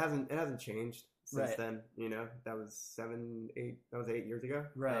it hasn't changed since then. That was 8 years ago.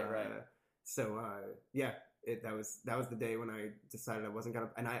 Right. So that was the day when I decided I wasn't gonna,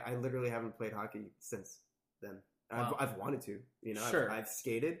 and I literally haven't played hockey since then. Wow. I've wanted to, Sure. I've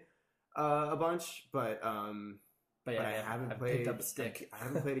skated a bunch, but I haven't played. Picked up a stick. I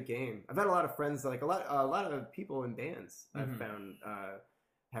haven't played a game. I've had a lot of friends, like a lot of people in bands I've found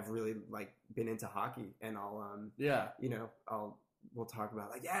have really like been into hockey, and we'll talk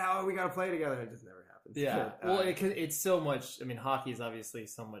about like, we gotta play together. It just never happens. Yeah. It's so much. I mean, hockey is obviously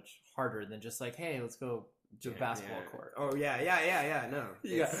so much harder than just like, hey, let's go to a basketball court. Oh yeah. No.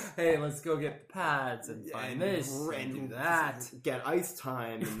 Yeah. Hey, let's go get the pads and find this and do that. Get ice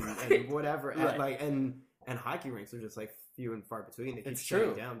time and whatever. Right. And hockey rinks are just like few and far between. They keep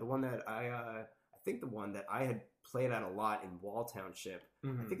shutting down. The one that I think the one that I had played at a lot in Wall Township,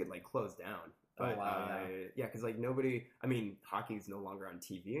 I think it like closed down. But, because like nobody, I mean, hockey's no longer on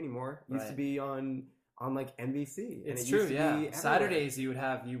TV anymore. It used to be on like NBC. It's true, yeah. Saturdays you would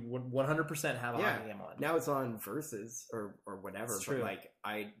 100% have a hockey game on. Now it's on Versus or whatever. It's true. But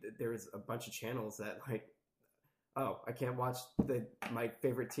like there's a bunch of channels that like, I can't watch my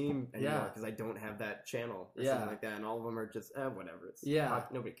favorite team anymore because I don't have that channel or something like that. And all of them are just whatever. It's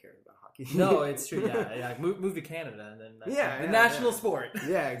hockey. Nobody cares about hockey. No, it's true. Yeah. Move to Canada and then that's the national sport.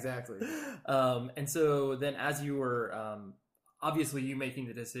 Yeah, exactly. And so then as you were obviously you making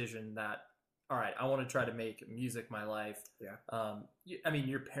the decision that, all right, I want to try to make music my life. Yeah. I mean,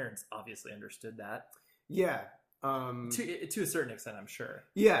 your parents obviously understood that. Yeah. To a certain extent, I'm sure.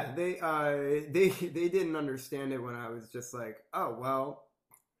 Yeah, they didn't understand it when I was just like, oh well,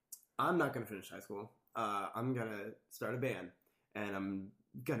 I'm not gonna finish high school. I'm gonna start a band, and I'm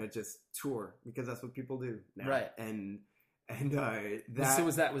gonna just tour because that's what people do now. Right. And that. So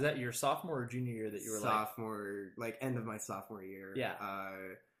was that your sophomore or junior year that you were sophomore, like end of my sophomore year? Yeah.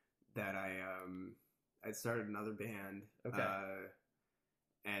 That I started another band. Okay.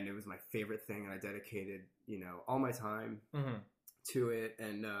 And it was my favorite thing, and I dedicated, all my time to it,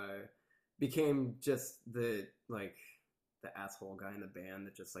 and became just the asshole guy in the band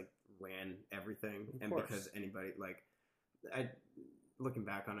that just like ran everything. And because anybody looking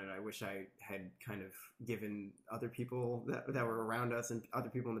back on it, I wish I had kind of given other people that were around us and other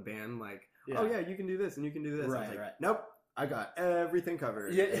people in the band oh yeah, you can do this and you can do this. Right. Nope. I got everything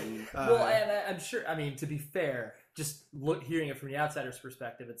covered. Yeah. And, I'm sure. I mean, to be fair, just hearing it from the outsider's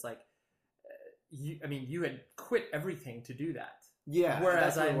perspective, it's like, you had quit everything to do that. Yeah.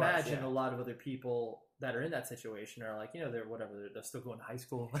 Whereas I imagine a lot of other people that are in that situation are like, they're they're still going to high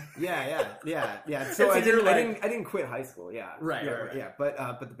school. Yeah. So I didn't quit high school. Yeah. Right. Yeah. But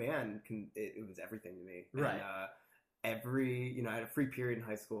the band it was everything to me. Right. And, I had a free period in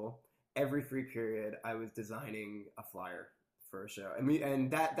high school. Every free period, I was designing a flyer for a show, and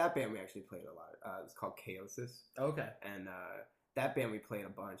that band we actually played a lot. It was called Chaosis. Okay. And that band we played a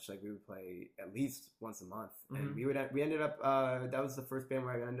bunch. Like we would play at least once a month, and we ended up. That was the first band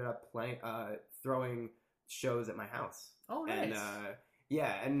where I ended up playing, throwing shows at my house. Oh, nice.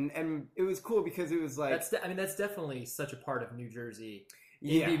 And and it was cool because it was like that's definitely such a part of New Jersey.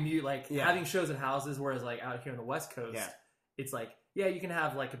 indie like having shows at houses, whereas like out here on the West Coast, it's like you can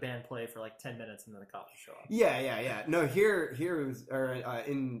have like a band play for like 10 minutes and then the cops will show up. Yeah. No, here it was, or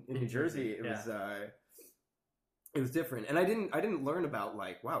in New Jersey, it was different, and I didn't learn about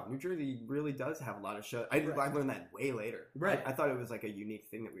like, wow, New Jersey really does have a lot of shows. I learned that way later. Right. I thought it was like a unique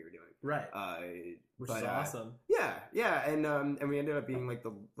thing that we were doing. Right. Which is awesome. Yeah, and we ended up being like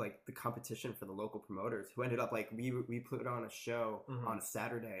the competition for the local promoters, who ended up like we put on a show on a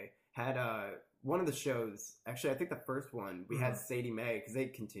Saturday. Had one of the shows, actually I think the first one we had Sadie Mae, because they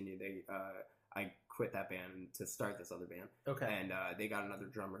continued. I quit that band to start this other band. Okay. And they got another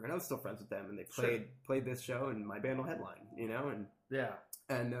drummer, and I was still friends with them, and they played this show, and my band will headline,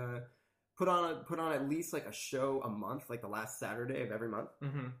 and put on at least like a show a month, like the last Saturday of every month.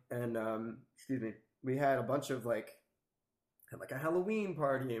 And we had a bunch of like a Halloween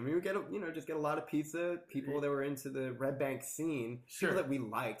party, and we would get just get a lot of pizza, people that were into the Red Bank scene, people that we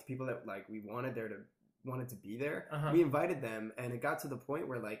liked, people that like we wanted to be there. We invited them, and it got to the point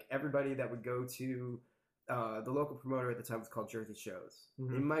where like everybody that would go to the local promoter at the time was called Jersey Shows.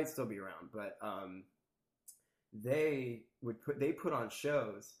 He might still be around, but they put on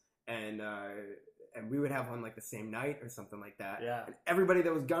shows, and we would have one like the same night or something like that. Yeah. And everybody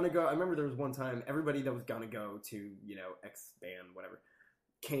that was gonna go, I remember there was one time everybody that was gonna go to X band, whatever,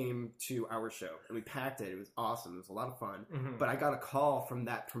 came to our show, and we packed it. It was awesome. It was a lot of fun. But I got a call from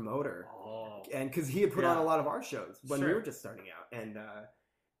that promoter, and because he had put on a lot of our shows when we were just starting out,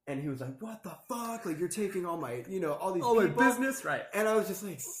 and he was like, "What the fuck? Like, you're taking all my, all these people, my business, right?" And I was just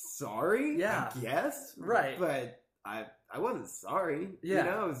like, "Sorry, I guess, right?" But I wasn't sorry. Yeah,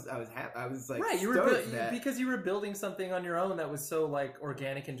 I was happy. I was like, right. You were because you were building something on your own that was so like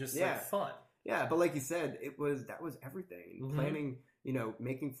organic and just like fun. Yeah, but like you said, that was everything. Planning,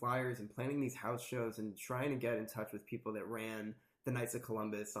 making flyers and planning these house shows and trying to get in touch with people that ran the Knights of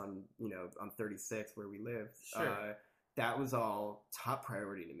Columbus on 36 where we lived. Sure. That was all top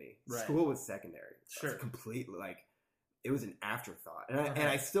priority to me. Right. School was secondary. Sure. It was completely like, it was an afterthought. And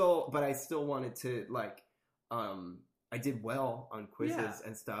I still wanted to like, I did well on quizzes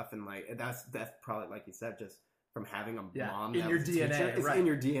and stuff. And like, that's probably, like you said, just from having a mom in that your was a DNA, teacher. It's in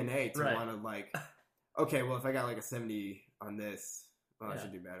your DNA to want to like, okay, well, if I got like a 70 on this, I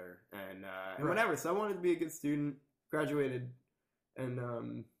should do better. And whatever. So I wanted to be a good student, graduated,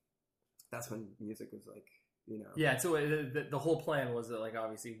 and that's when music was like, Yeah, so the whole plan was that, like,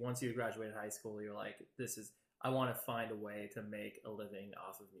 obviously, once you graduated high school, you're like, I want to find a way to make a living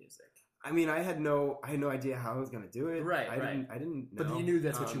off of music. I mean, I had no idea how I was going to do it. Right, I didn't know. But you knew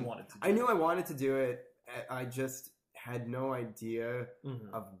that's what you wanted to do. I knew I wanted to do it. I just had no idea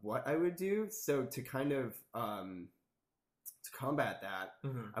of what I would do. So to kind of to combat that,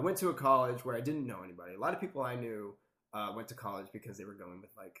 I went to a college where I didn't know anybody. A lot of people I knew went to college because they were going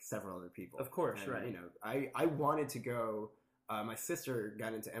with like several other people. Of course, and, right. I wanted to go. My sister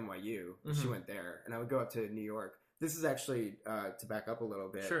got into NYU. She went there, and I would go up to New York. This is actually to back up a little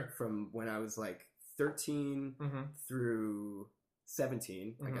bit from when I was like 13 through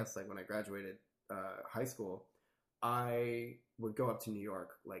 17. I guess like when I graduated high school, I would go up to New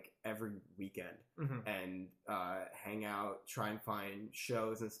York like every weekend and hang out, try and find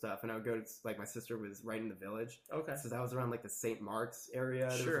shows and stuff. And I would go to, like, my sister was right in the Village. Okay. So that was around like the St. Mark's area.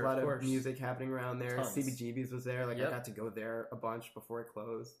 There was a lot of music happening around there. Tons. CBGB's was there. Like I got to go there a bunch before it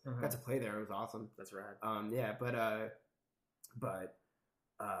closed. Got to play there. It was awesome. That's rad. Yeah, but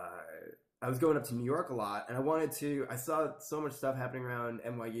I was going up to New York a lot, and I saw so much stuff happening around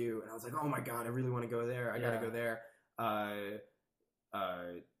NYU, and I was like, oh my God, I really want to go there. I got to go there.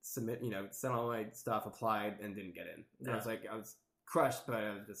 Sent all my stuff, applied, and didn't get in. And I was crushed, but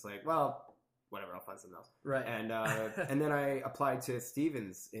I was just like, well, whatever, I'll find something else. Right. And and then I applied to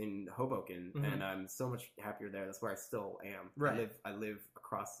Stevens in Hoboken, and I'm so much happier there. That's where I still am. Right. I live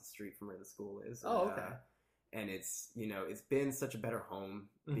across the street from where the school is. And, okay. And it's, it's been such a better home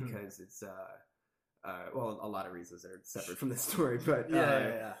because it's, well, a lot of reasons that are separate from this story, but,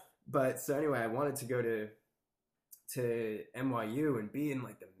 yeah. But so anyway, I wanted to go to NYU and be in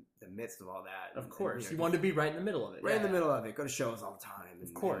like the midst of all that. Of course. You wanted to be right in the middle of it. Right in the middle of it. Go to shows all the time. And,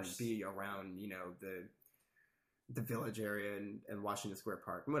 of course. And be around, the Village area and Washington Square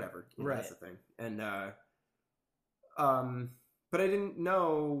Park and whatever. Right. That's the thing. And, but I didn't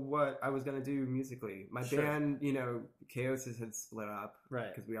know what I was going to do musically. My band, Chaoses had split up.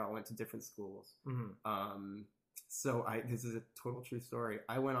 Right. Because we all went to different schools. So this is a total true story.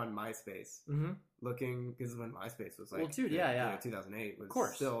 I went on MySpace looking, this is when MySpace was like, well, dude, 2008 was, of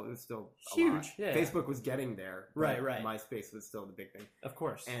course. It was still huge. Yeah. Facebook was getting there. Right. MySpace was still the big thing. Of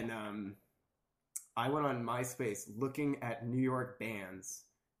course. And I went on MySpace looking at New York bands.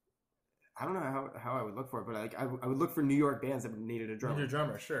 I don't know how I would look for it, but like I would look for New York bands that needed a drummer. Needed a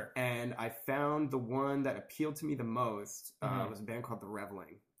drummer, sure. And I found the one that appealed to me the most. Was a band called The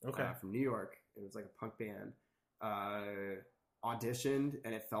Reveling. Okay. From New York. It was like a punk band. Auditioned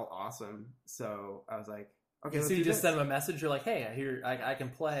and it felt awesome. So I was like, okay. So you just sent them a message. You're like, hey, I hear I can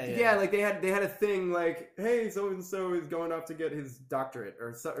play. Yeah, like they had a thing like, hey, so and so is going off to get his doctorate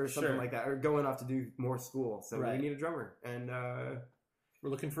or something like that, or going off to do more school. So we need a drummer, and we're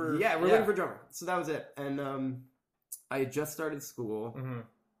looking for looking for a drummer. So that was it, and I had just started school.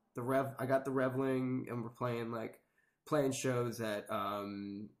 I got the Reveling, and we're playing shows at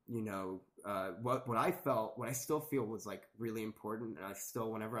what I still feel was like really important, and I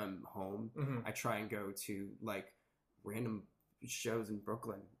still, whenever I'm home, I try and go to like random shows in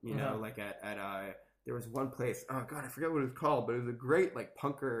Brooklyn, like at there was one place, oh god, I forget what it was called, but it was a great like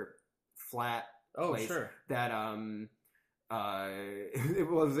punker flat place that it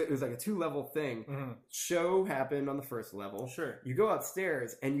was like a 2-level thing. Show happened on the first level. Sure. You go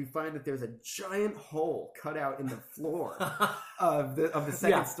upstairs and you find that there's a giant hole cut out in the floor of the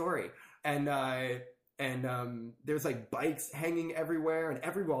second story. And there's like bikes hanging everywhere, and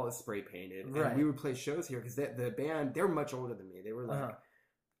every wall is spray painted. Right. And we would play shows here because the band, they were much older than me. They were like,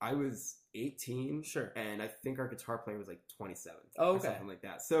 I was 18, and I think our guitar player was like 27, or something like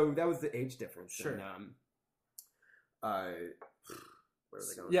that. So that was the age difference. Sure. And, where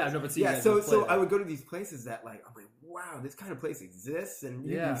was I going? So I would go to these places that like, I'm like, wow, this kind of place exists, and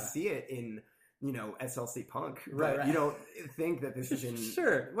you see it in SLC Punk, but you don't think that this is in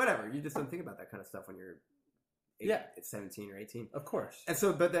whatever. You just don't think about that kind of stuff when you're 17 or 18, of course. And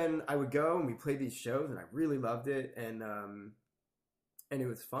so, but then I would go and we played these shows, and I really loved it, and it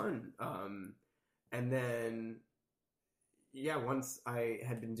was fun. And then once I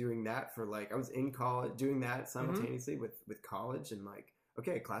had been doing that for like, I was in college doing that simultaneously with college, and like,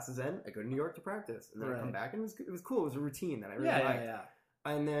 okay, classes end, I go to New York to practice, and then I come back, and it was cool. It was a routine that I really liked.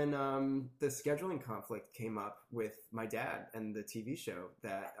 And then the scheduling conflict came up with my dad and the TV show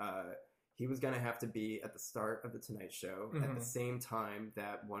that he was going to have to be at the start of the Tonight Show at the same time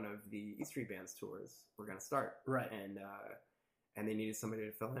that one of the E Street Band's tours were going to start. Right. And they needed somebody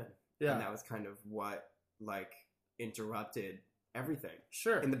to fill in. Yeah. And that was kind of what like interrupted everything.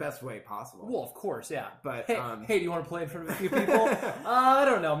 Sure. In the best way possible. Well, of course, yeah. But hey, do you want to play in front of a few people? I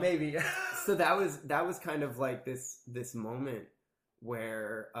don't know, maybe. So that was kind of like this moment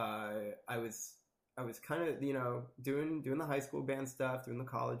where I was kind of doing the high school band stuff, doing the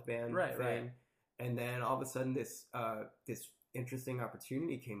college band thing, and then all of a sudden this interesting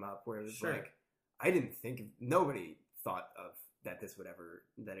opportunity came up where it was like, I didn't think, nobody thought of that it would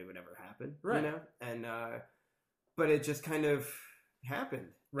ever happen, and but it just kind of happened,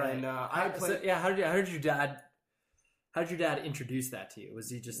 and I played. How did your dad introduce that to you? Was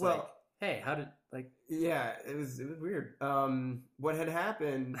he just like, hey, how did it was weird. What had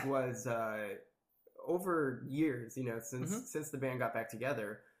happened was over years, since the band got back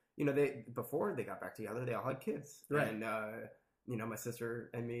together, before they got back together, they all had kids, and my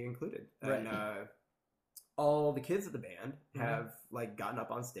sister and me included, and all the kids of the band have like gotten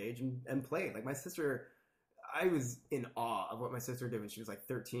up on stage and played. Like my sister, I was in awe of what my sister did when she was like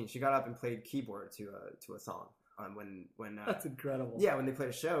 13. She got up and played keyboard to a song. When that's incredible. Yeah, when they played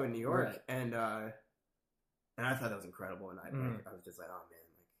a show in New York, and I thought that was incredible, and I was just like, oh man,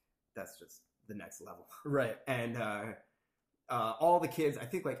 like that's just the next level, right? And all the kids, I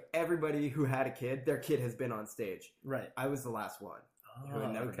think like everybody who had a kid, their kid has been on stage. Right. I was the last one who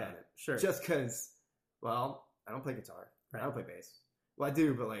had never done it. Sure. Just because, well, I don't play guitar. Right. I don't play bass. Well, I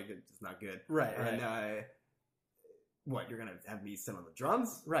do, but like it's not good. Right. And what, you're gonna have me sit on the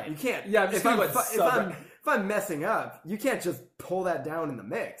drums? Right. You can't. Yeah. If I'm messing up, you can't just pull that down in the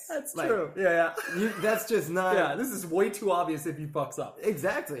mix. That's like, true. Yeah. That's just not. Yeah. This is way too obvious if you fucks up.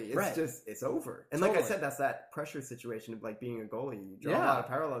 Exactly. It's just it's over. And like I said, that's that pressure situation of like being a goalie. You draw a lot of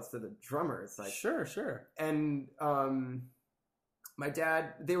parallels to the drummer. It's like sure. And my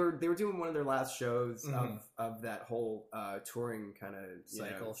dad, they were doing one of their last shows of that whole touring kind of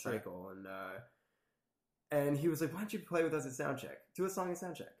cycle, and he was like, "Why don't you play with us at soundcheck? Do a song at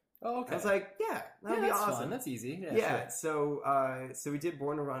soundcheck." Oh, okay. I was like, "Yeah, that'd be awesome. Fun. That's easy." Yeah. Sure. So we did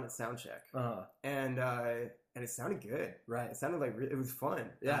Born to Run at soundcheck, and it sounded good. Right. It sounded like it was fun.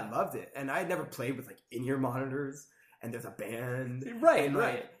 Yeah, I loved it, and I had never played with like in-ear monitors, and there's a band. Right. And,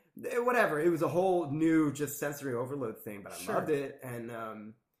 right. Whatever. It was a whole new just sensory overload thing, but I loved it,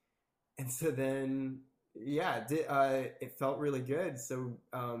 and so then it felt really good. So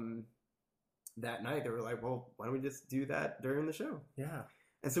that night they were like, well, why don't we just do that during the show? Yeah.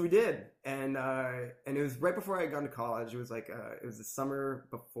 And so we did, and it was right before I had gone to college. It was like it was the summer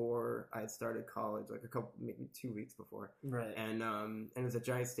before I had started college, like maybe 2 weeks before. Right. And it was at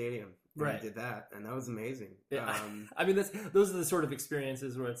Giant Stadium. And right. I did that, and that was amazing. Yeah. I mean, those are the sort of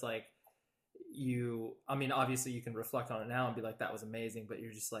experiences where it's like obviously you can reflect on it now and be like, that was amazing, but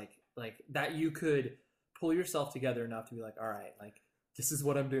you're just like that you could pull yourself together enough to be like, all right, like, this is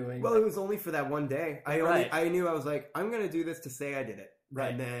what I'm doing. Well, it was only for that one day. I knew I was like, I'm going to do this to say I did it.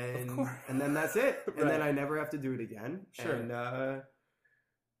 Right. And then that's it. And then I never have to do it again. Sure.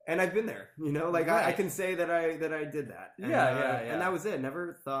 And I've been there, like I can say that I did that. And, and that was it.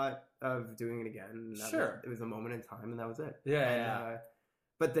 Never thought of doing it again. It was a moment in time, and that was it.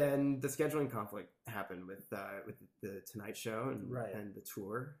 But then the scheduling conflict happened with the Tonight Show and the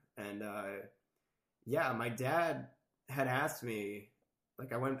tour. And my dad had asked me,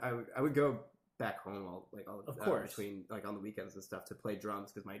 like, I would go back home of course, between like on the weekends and stuff to play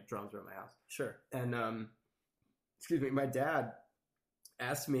drums because my drums were at my house. Sure. And my dad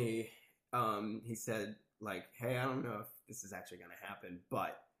asked me, he said, like, hey, I don't know if this is actually going to happen,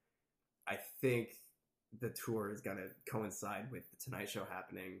 but I think the tour is going to coincide with the Tonight Show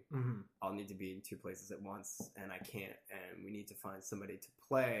happening. Mm-hmm. I'll need to be in 2 places at once, and I can't, and we need to find somebody to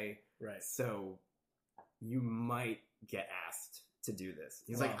play. Right. So you might get asked to do this.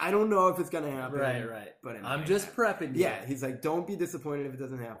 He's like, I don't know if it's going to happen. Right. But I'm just prepping you. Yeah. He's like, don't be disappointed if it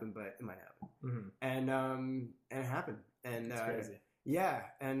doesn't happen, but it might happen. Mm-hmm. And it happened. And that's crazy. Yeah.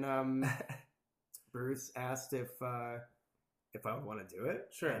 And Bruce asked if I would want to do it.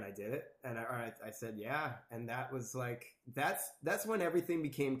 Sure. And I did it. And I said, yeah. And that was like, that's when everything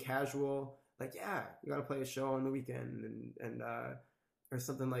became casual. Like, yeah, you got to play a show on the weekend and or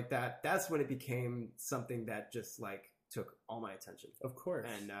something like that. That's when it became something that just like took all my attention. Of course.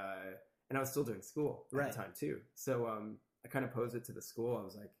 And I was still doing school at the time too. So I kind of posed it to the school. I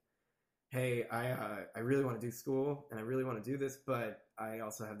was like, hey, I really want to do school and I really want to do this, but I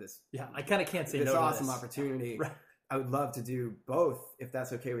also have this. Yeah, I kind of can't say this no awesome to this opportunity. Right. I would love to do both if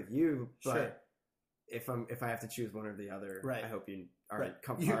that's okay with you. But sure. if I have to choose one or the other, right. I hope you are,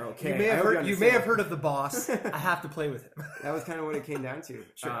 are okay. You may have heard of the boss. I have to play with him. That was kind of what it came down to.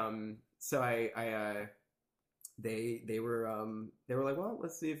 Sure. So they were like, well,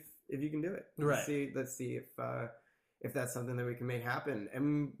 let's see if you can do it. Let's see if that's something that we can make happen,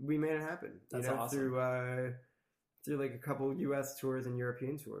 and we made it happen. That's awesome. Through like a couple U.S. tours and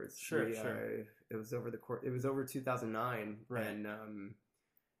European tours. Sure. It was over 2009, right. And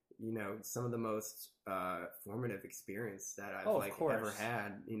some of the most formative experience that I've ever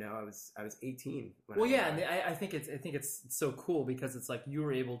had. I was 18. And I think it's so cool because it's like you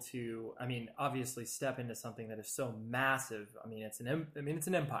were able to, obviously step into something that is so massive. It's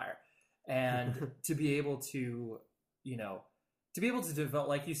an empire, and to be able to develop,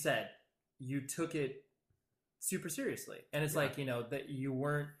 like you said, you took it super seriously, and it's like that you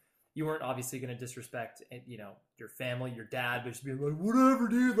weren't obviously going to disrespect your family, your dad, but just being like, whatever,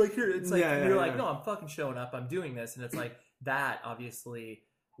 dude, like, here, it's like you're like, no, I'm fucking showing up, I'm doing this. And it's like that obviously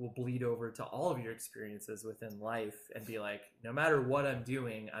will bleed over to all of your experiences within life and be like, no matter what I'm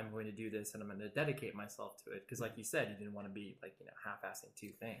doing, I'm going to do this and I'm going to dedicate myself to it, because like you said, you didn't want to be like half-assing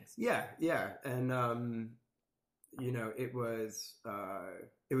two things. And it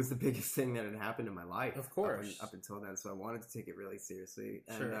was the biggest thing that had happened in my life, of course, up until then. So I wanted to take it really seriously,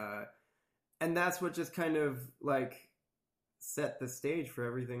 and sure. And that's what just kind of like set the stage for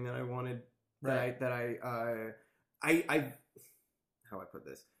everything that I wanted. Right. I how I put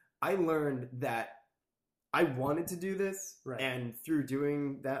this, I learned that I wanted to do this, right. And through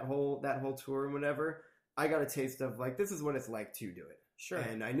doing that whole tour and whatever, I got a taste of like, this is what it's like to do it. Sure.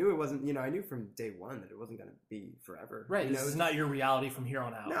 And I knew it wasn't, I knew from day one that it wasn't going to be forever. Right. This is not your reality from here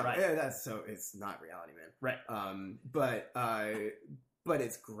on out. No, right. Yeah, it's not reality, man. Right. But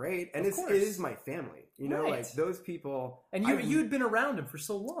it's great. And it is my family, right. Like those people. And you'd been around them for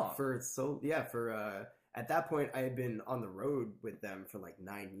so long. At that point I had been on the road with them for like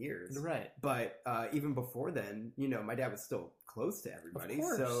 9 years. Right. But even before then, my dad was still close to everybody. Of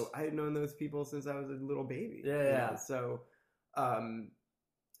course. So I had known those people since I was a little baby. Yeah. So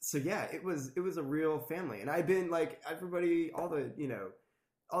yeah, it was a real family, and I've been like everybody, all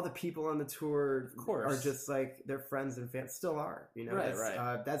the people on the tour, of course, are just like their friends and fans, still are,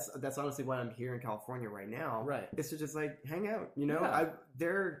 Right. That's honestly why I'm here in California right now, right? It's to just like hang out, Yeah.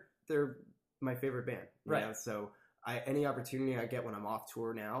 They're my favorite band, right? So any opportunity I get when I'm off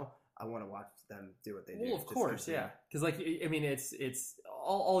tour now, I want to watch them do what they do. Well, of course, yeah. Because, like, it's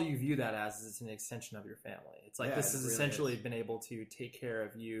all you view that as is an extension of your family. It's like this has really essentially been able to take care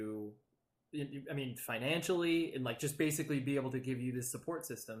of you I mean, financially, and like just basically be able to give you this support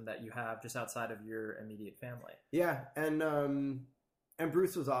system that you have just outside of your immediate family. Yeah, and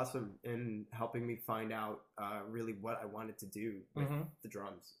Bruce was awesome in helping me find out really what I wanted to do with the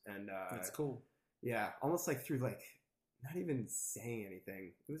drums, and that's cool. Yeah, almost like through like not even saying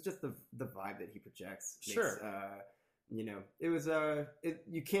anything. It was just the vibe that he projects. Sure. You know, it was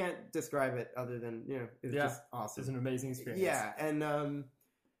you can't describe it other than, you know, it was just awesome. It was an amazing experience. Yeah,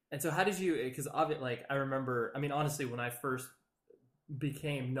 and so how did you? Because like I remember, I mean, honestly, when I first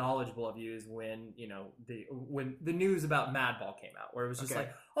became knowledgeable of you is when, you know, when the news about Madball came out, where it was just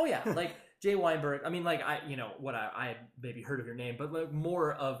like, oh yeah, like Jay Weinberg. I mean, like I had maybe heard of your name, but like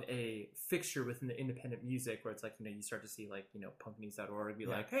more of a fixture within the independent music, where it's like, you know, you start to see like, you know, punknews.org be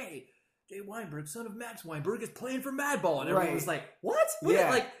like, hey, Jay Weinberg, son of Max Weinberg, is playing for Madball, and everyone was like, what? Yeah,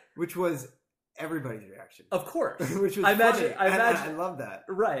 like, which was everybody's reaction, of course. Which was I imagine I love that.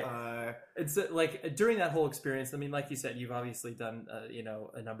 Right. It's like during that whole experience, I mean, like you said, you've obviously done you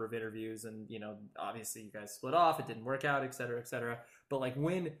know, a number of interviews, and, you know, obviously you guys split off, it didn't work out, et cetera, et cetera. But like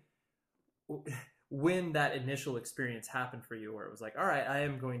when that initial experience happened for you, where it was like, all right, I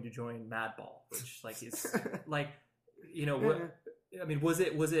am going to join Madball, which like is like, you know, what I mean, was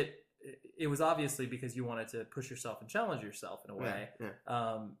it was obviously because you wanted to push yourself and challenge yourself in a way.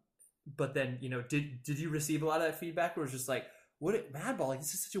 Yeah. But then, you know, did you receive a lot of that feedback, or was it just like, Madball, like,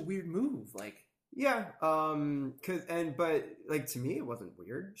 this is such a weird move? Like, yeah, but like, to me, it wasn't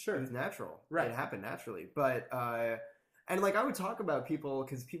weird. Sure. It was natural. Right. It happened naturally. But, and like, I would talk about people,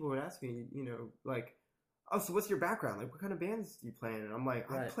 because people would ask me, you know, like, oh, so what's your background? Like, what kind of bands do you play in? And I'm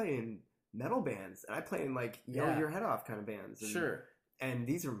like, I play in metal bands, and I play in like yell your head off kind of bands. And, sure. And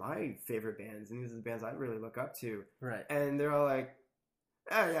these are my favorite bands, and these are the bands I really look up to. Right. And they're all like,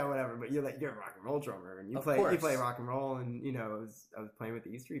 oh yeah, whatever. But you're a rock and roll drummer, and you play rock and roll, and, you know, I was playing with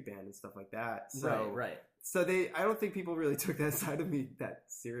the E Street Band and stuff like that. So right. So I don't think people really took that side of me that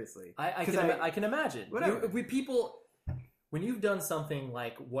seriously. I can imagine. Whatever. When you've done something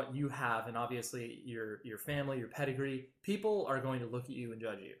like what you have, and obviously your family, your pedigree, people are going to look at you and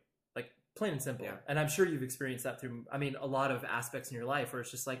judge you. Like, plain and simple. Yeah. And I'm sure you've experienced that through, I mean, a lot of aspects in your life where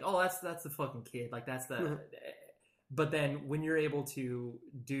it's just like, oh, that's the fucking kid. Like, that's the... But then when you're able to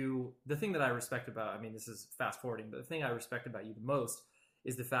do the thing that I respect about, I mean, this is fast forwarding, but the thing I respect about you the most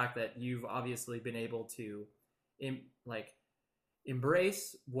is the fact that you've obviously been able to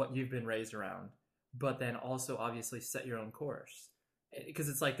embrace what you've been raised around, but then also obviously set your own course. Because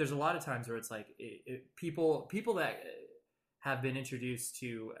it's like, there's a lot of times where it's like people that have been introduced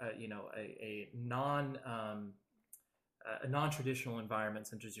to, you know, a non-traditional environment,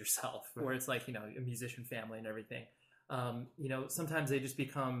 such as yourself, where it's like, you know, a musician family and everything. You know, sometimes they just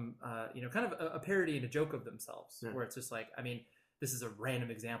become, you know, kind of a parody and a joke of themselves, where it's just like, I mean, this is a random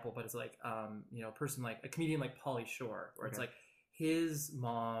example, but it's like, you know, a comedian like Pauly Shore, where it's like his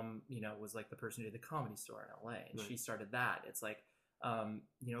mom, you know, was like the person who did the Comedy Store in LA, and she started that. It's like,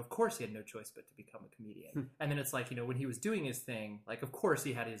 you know, of course he had no choice but to become a comedian. And then it's like, you know, when he was doing his thing, like, of course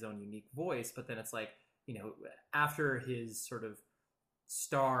he had his own unique voice, but then it's like, you know, after his sort of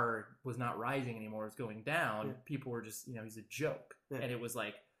star was not rising anymore, was going down, people were just, you know, he's a joke. And it was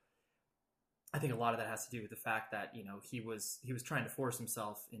like, I think a lot of that has to do with the fact that, you know, he was trying to force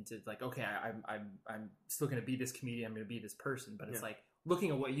himself into like, okay, I'm still going to be this comedian, I'm going to be this person, but it's like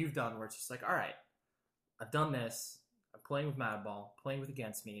looking at what you've done, where it's just like, all right, I've done this, I'm playing with Madball, playing with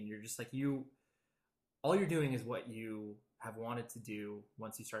Against Me, and you're just like, all you're doing is what you have wanted to do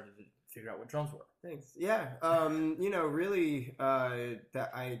once you started to figure out what drums were. Thanks. Yeah. You know, really,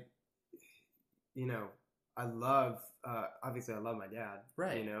 that you know, I love, obviously I love my dad,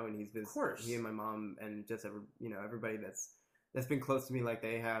 right? You know, and he's been, of course, he and my mom, and just you know, everybody that's been close to me, like,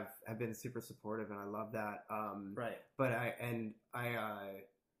 they have been super supportive, and I love that. Right. But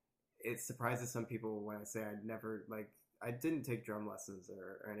it surprises some people when I say I didn't take drum lessons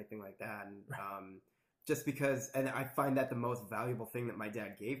or anything like that, and just because, and I find that the most valuable thing that my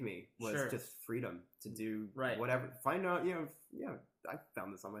dad gave me was just freedom to do whatever. Find out, you know, I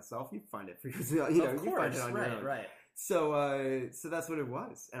found this on myself. You find it for yourself. You know, you find it on your own. Right. So that's what it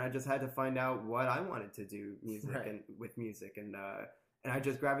was, and I just had to find out what I wanted to do with music, and I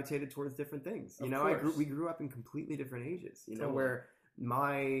just gravitated towards different things. You know, we grew up in completely different ages. You know, where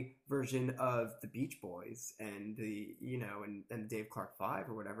my version of the Beach Boys and the, you know, and the Dave Clark 5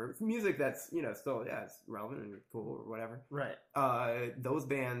 or whatever, it's music that's, you know, still, it's relevant and cool or whatever. Right. Those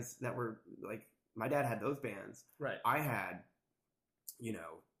bands that were like, my dad had those bands. Right. I had, you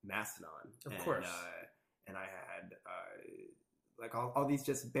know, Mastodon. Of course. And I had, like all these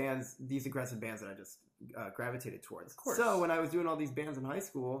just bands, these aggressive bands that I just gravitated towards. Of course. So when I was doing all these bands in high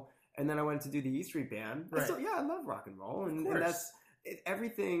school, And then I went to do the E Street Band. Right. So I love rock and roll, and that's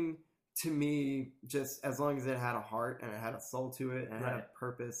everything to me. Just as long as it had a heart and it had a soul to it and it had a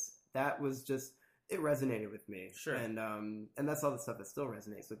purpose, that was just it resonated with me. Sure. And that's all the stuff that still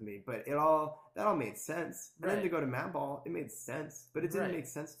resonates with me. But that all made sense. And then to go to Madball, it made sense, but it didn't make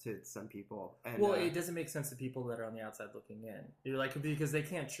sense to some people. And, it doesn't make sense to people that are on the outside looking in. You're like, because they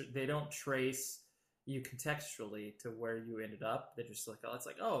can't, they don't trace you contextually to where you ended up. They're just like,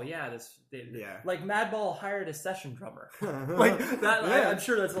 like Madball hired a session drummer. Like that. I'm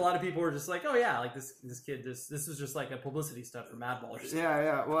sure that's a lot of people were just like, like this kid, this was just like a publicity stunt for Madball or something.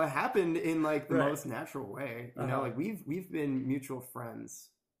 Yeah. Well, it happened in like the most natural way. You know, like we've been mutual friends.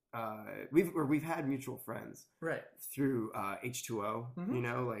 We've had mutual friends through H2O. You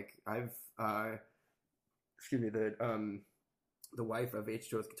know, like I've the wife of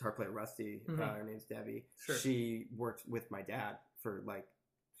H2O's guitar player Rusty, her name's Debbie. Sure. She worked with my dad for like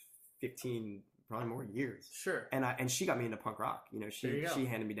 15, probably more years. Sure. And she got me into punk rock. You know, she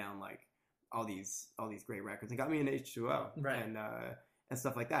handed me down like all these great records and got me into H2O and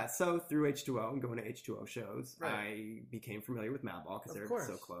stuff like that. So through H2O and going to H2O shows, I became familiar with Madball because they're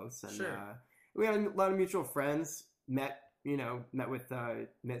so close. And we had a lot of mutual friends. Met with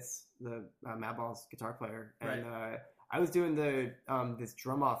Mitz, the Madball's guitar player, and I was doing this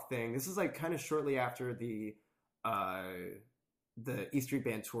drum off thing. This was like kind of shortly after the E Street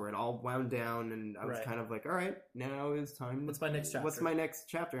Band tour. It all wound down, and I was kind of like, all right, now is time. What's my next chapter? What's my next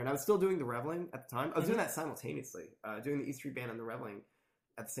chapter? And I was still doing the Reveling at the time. I was doing that simultaneously, doing the E Street Band and the Reveling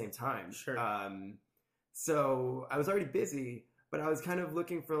at the same time. Sure. So I was already busy, but I was kind of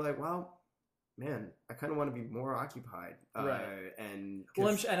looking for like, well, man, I kind of want to be more occupied. And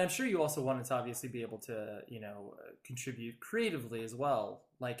I'm sure you also wanted to obviously be able to, contribute creatively as well,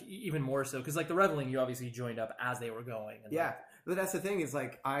 like even more so, because like the Reveling, you obviously joined up as they were going. And but that's the thing is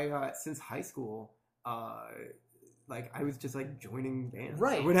like I since high school, like I was just like joining bands,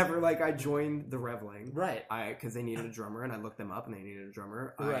 whenever like I joined the Reveling, because they needed a drummer, and I looked them up, and they needed a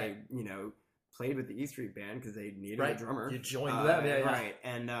drummer. I played with the E Street Band because they needed a drummer. You joined them, right,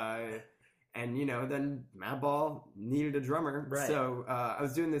 and then Madball needed a drummer, so I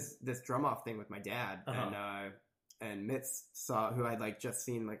was doing this drum off thing with my dad, and Mitz who I'd like just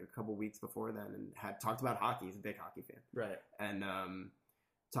seen like a couple weeks before then, and had talked about hockey. He's a big hockey fan, and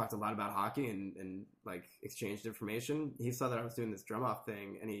talked a lot about hockey and like exchanged information. He saw that I was doing this drum off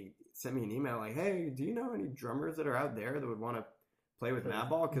thing, and he sent me an email like, "Hey, do you know any drummers that are out there that would want to play with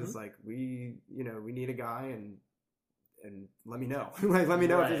Madball? Because like we need a guy, and let me know, like let me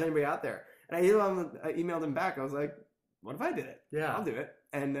know if there's anybody out there." And I emailed him back. I was like, "What if I did it? Yeah, I'll do it."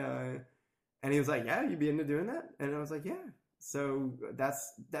 And he was like, "Yeah, you'd be into doing that?" And I was like, "Yeah." So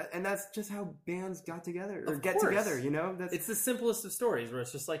that's just how bands got together or get together. It's the simplest of stories where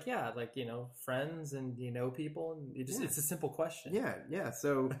it's just like, friends and people, and it's a simple question. Yeah.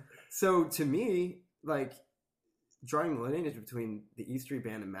 So to me, like drawing the lineage between the E Street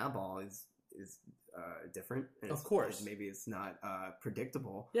Band and Madball is different. And of course, maybe it's not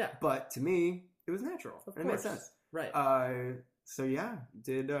predictable. Yeah, but to me, it was natural. It made sense. Right. So yeah,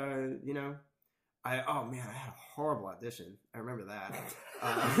 I had a horrible audition. I remember that.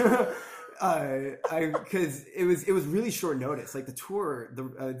 Because it was really short notice. Like the tour,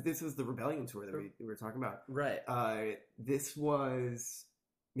 this was the Rebellion tour that we were talking about. Right. This was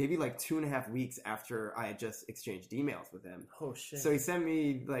maybe like 2.5 weeks after I had just exchanged emails with him. Oh shit! So he sent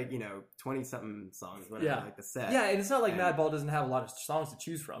me like 20-something songs, whatever, like the set. Yeah, and it's not like Madball doesn't have a lot of songs to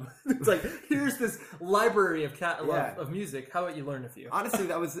choose from. It's like here's this library of music. How about you learn a few? Honestly,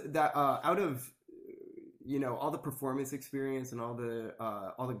 that was out of all the performance experience and all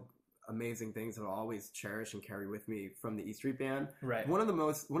the amazing things that I'll always cherish and carry with me from the E Street Band. Right. One of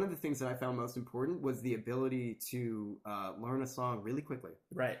the things that I found most important was the ability to learn a song really quickly.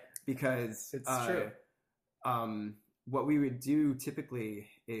 Right. Because it's true. What we would do typically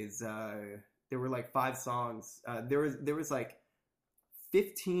is there were like 5 songs. There was like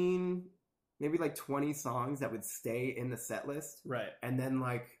 15, maybe like 20 songs that would stay in the set list. Right. And then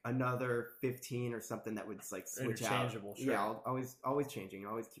like another 15 or something that would like switch out. Interchangeable, sure. Yeah, always changing,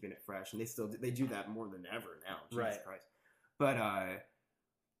 always keeping it fresh. And they do that more than ever now. Jesus Christ. But I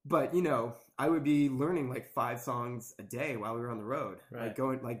would be learning like 5 songs a day while we were on the road. Right.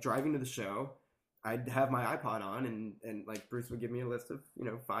 Like driving to the show, I'd have my iPod on and like Bruce would give me a list of,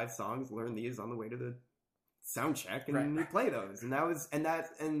 5 songs, learn these on the way to the sound check, and you play those. And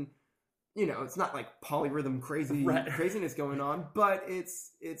it's not like polyrhythm craziness going on, but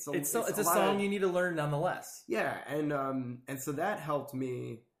it's a song you need to learn nonetheless. Yeah, and so that helped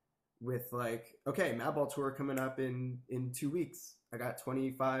me with like, okay, Madball tour coming up in 2 weeks. I got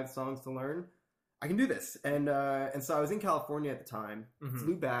 25 songs to learn. I can do this. And so I was in California at the time,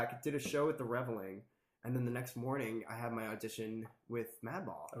 flew back, did a show at the Reveling, and then the next morning I had my audition with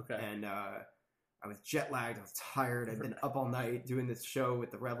Madball. Okay. And I was jet lagged, I was tired, I'd been up all night doing this show with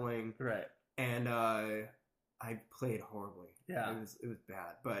the Reveling. Right. And I played horribly. Yeah. It was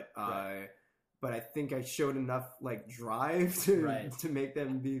bad. But but I think I showed enough like drive to make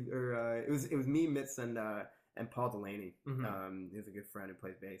them be. Or it was me, Mitz, and Paul Delaney. He's a good friend who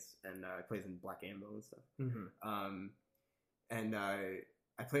plays bass and plays in Black Ambo and stuff. And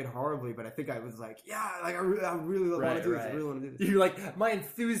I played horribly, but I think I was like, yeah, like I really want to do this. I really want to do this. You're like, my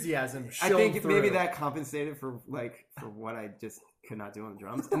enthusiam showed I think through. Maybe that compensated for what I just could not do on the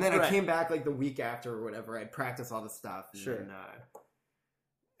drums. And then I came back like the week after or whatever. I'd practice all the stuff.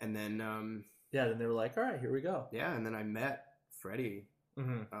 And then then they were like, all right, here we go. Yeah, and then I met Freddie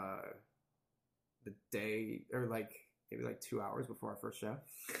the day, or like maybe like 2 hours before our first show.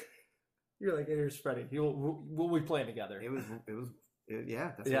 You're like, hey, here's Freddie. We'll be playing together. That's what it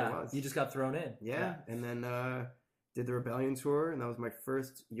was. You just got thrown in. Yeah. And then did the Rebellion tour, and that was my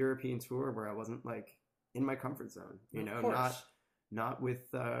first European tour where I wasn't like in my comfort zone. You know, not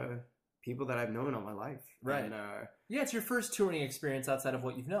with people that I've known all my life. Right. And, it's your first touring experience outside of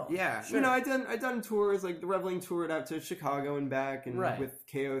what you've known. Yeah. Sure. You know, I'd done tours, like the Reveling toured out to Chicago and back, and with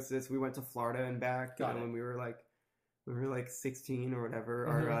Chaosis we went to Florida and back. When we were like 16 or whatever.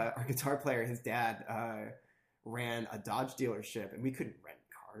 Our guitar player, his dad, ran a Dodge dealership, and we couldn't rent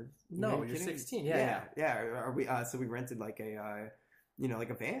cars. No, you're 16. So we rented like a like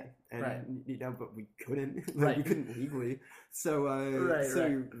a van, and but we couldn't, we couldn't legally. So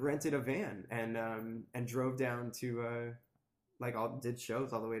we rented a van and drove down to did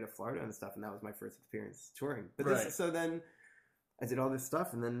shows all the way to Florida and stuff, and that was my first experience touring. But so then I did all this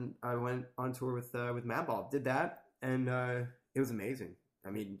stuff, and then I went on tour with Madball, did that, and it was amazing. I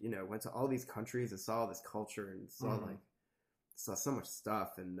mean, went to all these countries and saw this culture and saw so much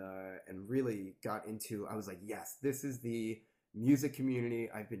stuff, and really got into. I was like, yes, this is the music community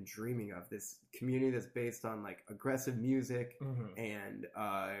I've been dreaming of. This community that's based on like aggressive music, and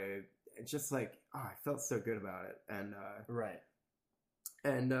it's just like, I felt so good about it, and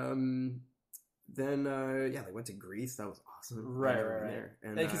then they went to Greece. That was awesome. Right.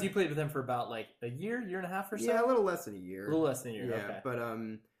 And because you played with them for about like a year and a half or so. Yeah, a little less than a year. Yeah, okay. But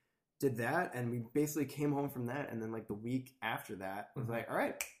did that, and we basically came home from that, and then like the week after that, I was like, all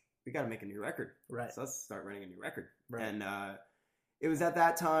right, we got to make a new record. Right. So let's start writing a new record. Right. And it was at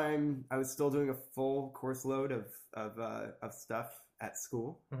that time I was still doing a full course load of stuff at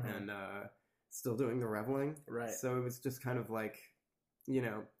school, and still doing the Reveling. Right. So it was just kind of like,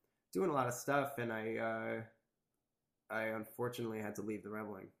 doing a lot of stuff, and I unfortunately had to leave the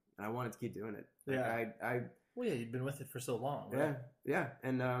Reveling, and I wanted to keep doing it. You'd been with it for so long. Right? Yeah,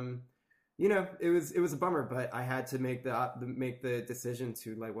 and it was a bummer, but I had to make the decision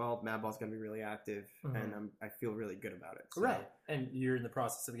to like, well, Madball's gonna be really active, and I feel really good about it. So. Right, and you're in the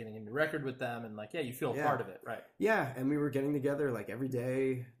process of getting a new record with them, and like, you feel a part of it, right? Yeah, and we were getting together like every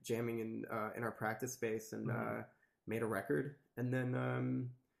day, jamming in our practice space, and made a record, and then.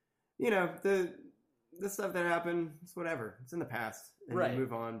 The stuff that happened, it's whatever. It's in the past, and you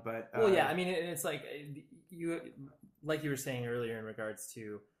move on. But I mean, it's like you were saying earlier in regards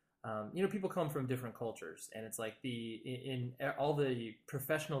to, people come from different cultures, and it's like in all the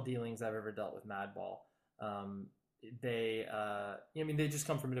professional dealings I've ever dealt with Madball, they just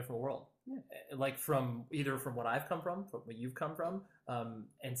come from a different world, like from what I've come from what you've come from,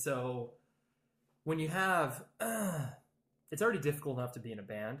 and so when you have, it's already difficult enough to be in a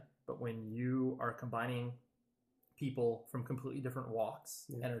band. But when you are combining people from completely different walks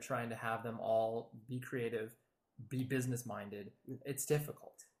and are trying to have them all be creative, be business minded, it's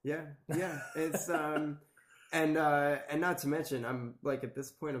difficult. Yeah. It's and not to mention, I'm like at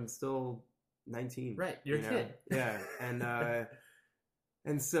this point I'm still 19. Right, you're a kid. Yeah,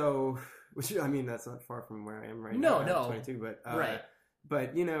 and so, which I mean that's not far from where I am right now. No, I'm 22, but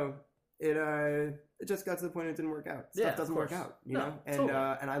it just got to the point it didn't work out. Stuff doesn't work out, know? And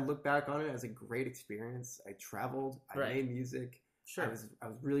totally. And I look back on it as a great experience. I traveled, I made music. Sure. I was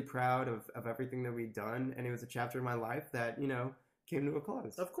really proud of everything that we'd done, and it was a chapter in my life that, came to a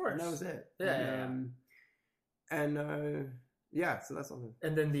close. Of course. And that was it. So that's all.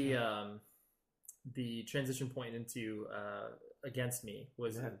 And then the transition point into Against Me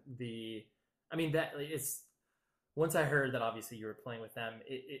was it's once I heard that obviously you were playing with them,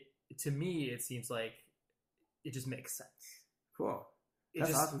 it to me, it seems like it just makes sense. Cool.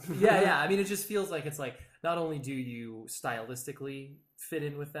 That's awesome. I mean, it just feels like it's like not only do you stylistically fit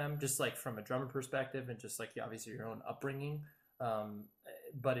in with them, just like from a drummer perspective, and just like obviously your own upbringing,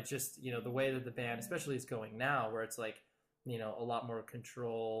 But it's just, the way that the band especially is going now, where it's like, a lot more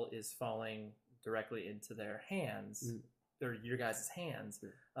control is falling directly into their hands, or your guys' hands.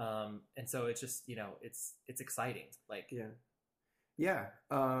 And so it's just, it's exciting. Like,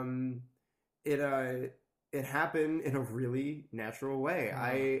 it happened in a really natural way.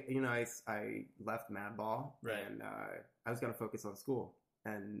 I left Madball, and I was going to focus on school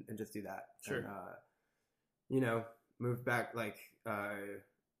and just do that. Sure. And, moved back, like,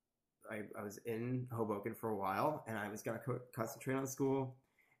 I was in Hoboken for a while, and I was going to concentrate on school.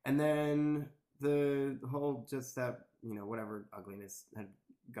 And then the whole just that, whatever ugliness had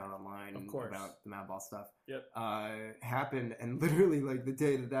gone online about the Madball stuff happened. And literally, like, the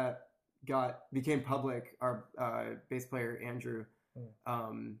day that became public, our bass player, Andrew,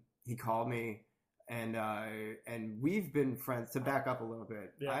 he called me, and we've been friends. To back up a little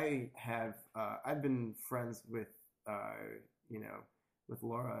bit, I've been friends with, with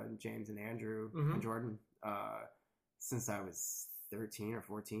Laura and James and Andrew and Jordan since I was 13 or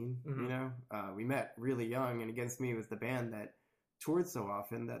 14. We met really young, and Against Me was the band that toured so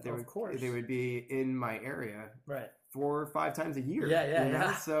often that they would be in my area 4 or 5 times a year.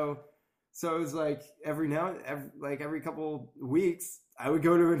 So it was like every couple weeks I would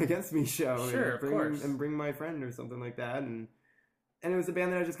go to an Against Me show and bring my friend or something like that, and it was a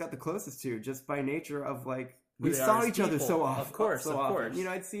band that I just got the closest to just by nature of like we saw each other so often. Of course.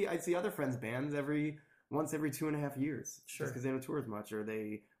 I'd see other friends' bands once every 2.5 years, just because they don't tour as much, or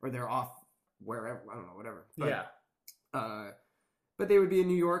they're off wherever, I don't know, whatever. But they would be in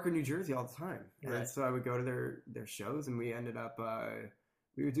New York or New Jersey all the time, and so I would go to their shows, and we ended up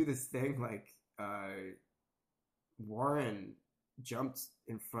we would do this thing like Warren jumped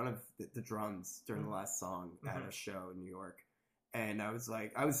in front of the drums during the last song at a show in New York, and I was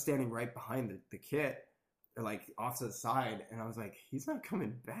standing right behind the kit, like off to the side, and I was like, he's not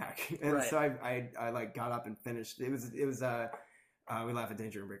coming back. And so I like got up and finished. It was We Laugh at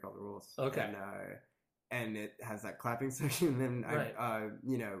Danger and Break All the Rules. Okay. And it has that clapping section, and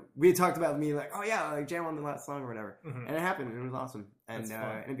we had talked about me like, oh yeah, like jam on the last song or whatever, and it happened, and it was awesome, and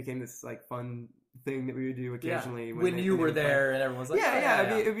it became this like fun thing that we would do occasionally when you were there, and everyone's like,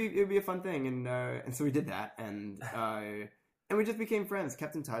 it'd be a fun thing, and so we did that, and we just became friends,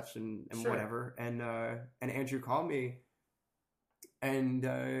 kept in touch, and whatever, and Andrew called me, and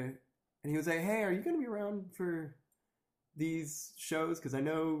he was like, hey, are you going to be around for these shows, because I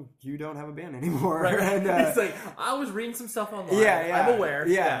know you don't have a band anymore. And it's like, I was reading some stuff online. I'm aware.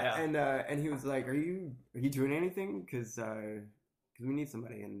 And he was like, are you doing anything? Because we need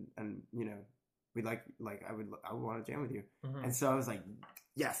somebody, and we'd like I would want to jam with you. And so I was like,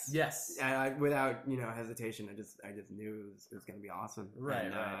 yes, and without hesitation, I just knew it was going to be awesome.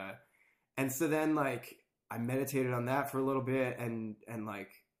 And so then like I meditated on that for a little bit, and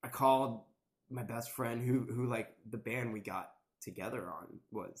like I called my best friend who like the band we got together on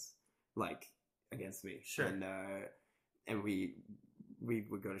was like Against Me. And we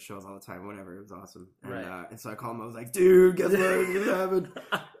would go to shows all the time, whatever. It was awesome. And so I called him. I was like, dude, guess what just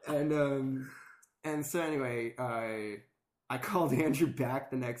happened? And so anyway, I called Andrew back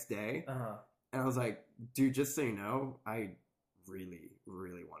the next day, and I was like, dude, just so you know, I really,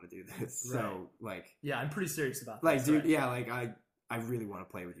 really want to do this. So like, I'm pretty serious about this. Like, dude, like I really want to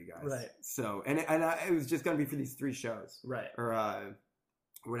play with you guys. So, and it was just going to be for these 3 shows. Or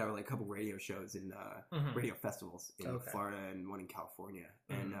whatever, like a couple radio shows in radio festivals in Florida and one in California.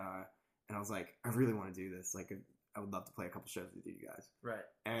 And I was like, I really want to do this. Like, I would love to play a couple shows with you guys.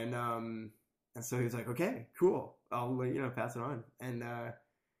 And so he was like, okay, cool. I'll pass it on. And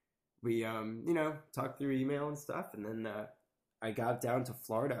we talked through email and stuff, and then I got down to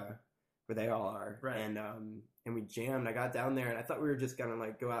Florida where they all are. And we jammed. I got down there, and I thought we were just gonna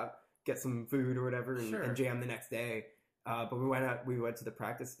like go out, get some food or whatever, and jam the next day. But we went out. We went to the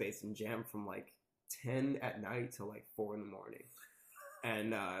practice space and jammed from like 10 at night till like 4 in the morning.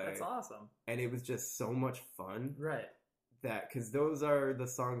 And that's awesome. And it was just so much fun. That because those are the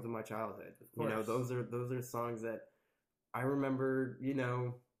songs of my childhood. Those are songs that I remember. It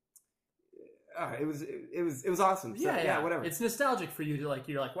was awesome. So, whatever. It's nostalgic for you to like.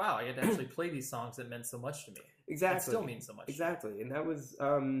 You're like, wow, I get to actually play these songs that meant so much to me. Exactly. It still means so much. Exactly, and that was.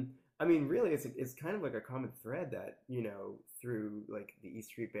 I mean, really, it's kind of like a common thread that through like the E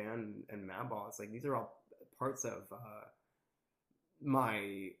Street Band and Madball. It's like these are all parts of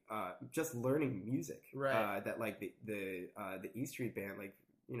my just learning music. That like the E Street Band, like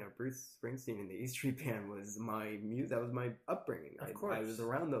Bruce Springsteen and the E Street Band was my music. That was my upbringing. I was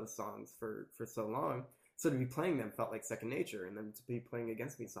around those songs for so long. So to be playing them felt like second nature, and then to be playing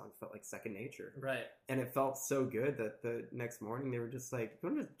Against Me songs felt like second nature. Right. And it felt so good that the next morning they were just like, "You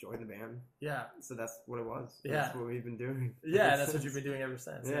want to just join the band?" Yeah. So that's what it was. Yeah. That's what we've been doing. Yeah, that's what you've been doing ever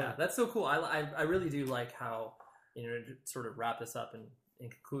since. Yeah. That's so cool. I really do like how, to sort of wrap this up in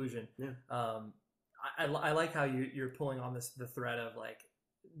conclusion. Yeah. I like how you're pulling on the thread of like,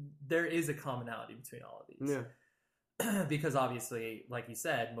 there is a commonality between all of these. Yeah. Because obviously, like you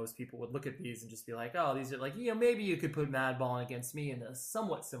said, most people would look at these and just be like, oh, these are like, maybe you could put Madball and Against Me in a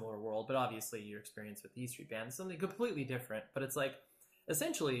somewhat similar world, but obviously your experience with the E Street Band is something completely different. But it's like,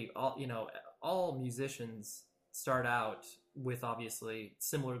 essentially, all musicians start out with obviously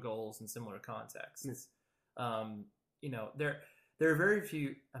similar goals and similar contexts. There are very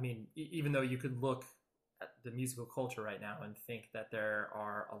few, even though you could look at the musical culture right now and think that there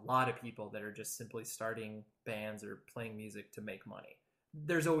are a lot of people that are just simply starting bands or playing music to make money.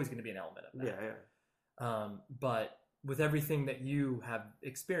 There's always going to be an element of that. Yeah. But with everything that you have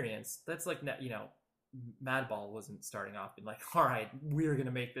experienced, that's like, Madball wasn't starting off being like, all right, we're going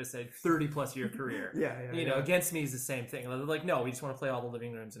to make this a 30+ year career. Against Me is the same thing. They're like, no, we just want to play all the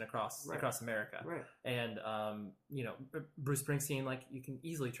living rooms and across America. Right. And, Bruce Springsteen, like, you can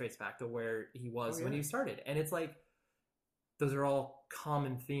easily trace back to where he was when he started. And it's like, those are all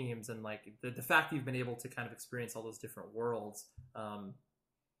common themes. And like the fact that you've been able to kind of experience all those different worlds,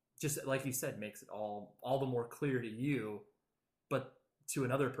 just like you said, makes it all the more clear to you. But to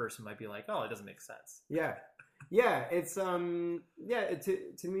another person might be like, oh, it doesn't make sense. Yeah. It's to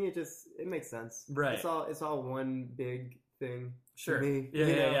me it makes sense. Right. It's all one big thing. Sure. To me,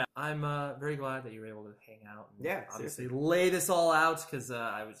 yeah. I'm very glad that you were able to hang out and obviously lay this all out, because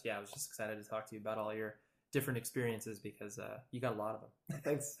I was just excited to talk to you about all your different experiences, because you got a lot of them.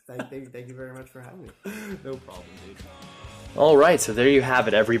 Thanks. Thank you very much for having me. No problem, dude. All right, so there you have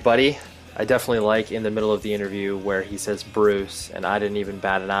it, everybody. I definitely like in the middle of the interview where he says Bruce, and I didn't even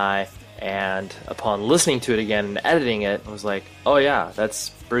bat an eye. And upon listening to it again and editing it, I was like, oh yeah,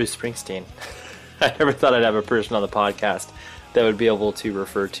 that's Bruce Springsteen. I never thought I'd have a person on the podcast that would be able to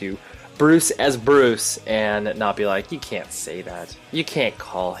refer to Bruce as Bruce and not be like, you can't say that. You can't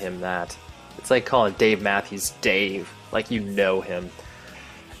call him that. It's like calling Dave Matthews Dave, like you know him.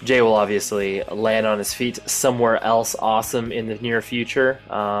 Jay will obviously land on his feet somewhere else awesome in the near future.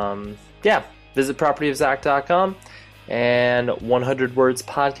 Visit propertyofzach.com and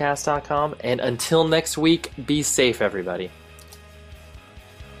 100wordspodcast.com. And until next week, be safe, everybody.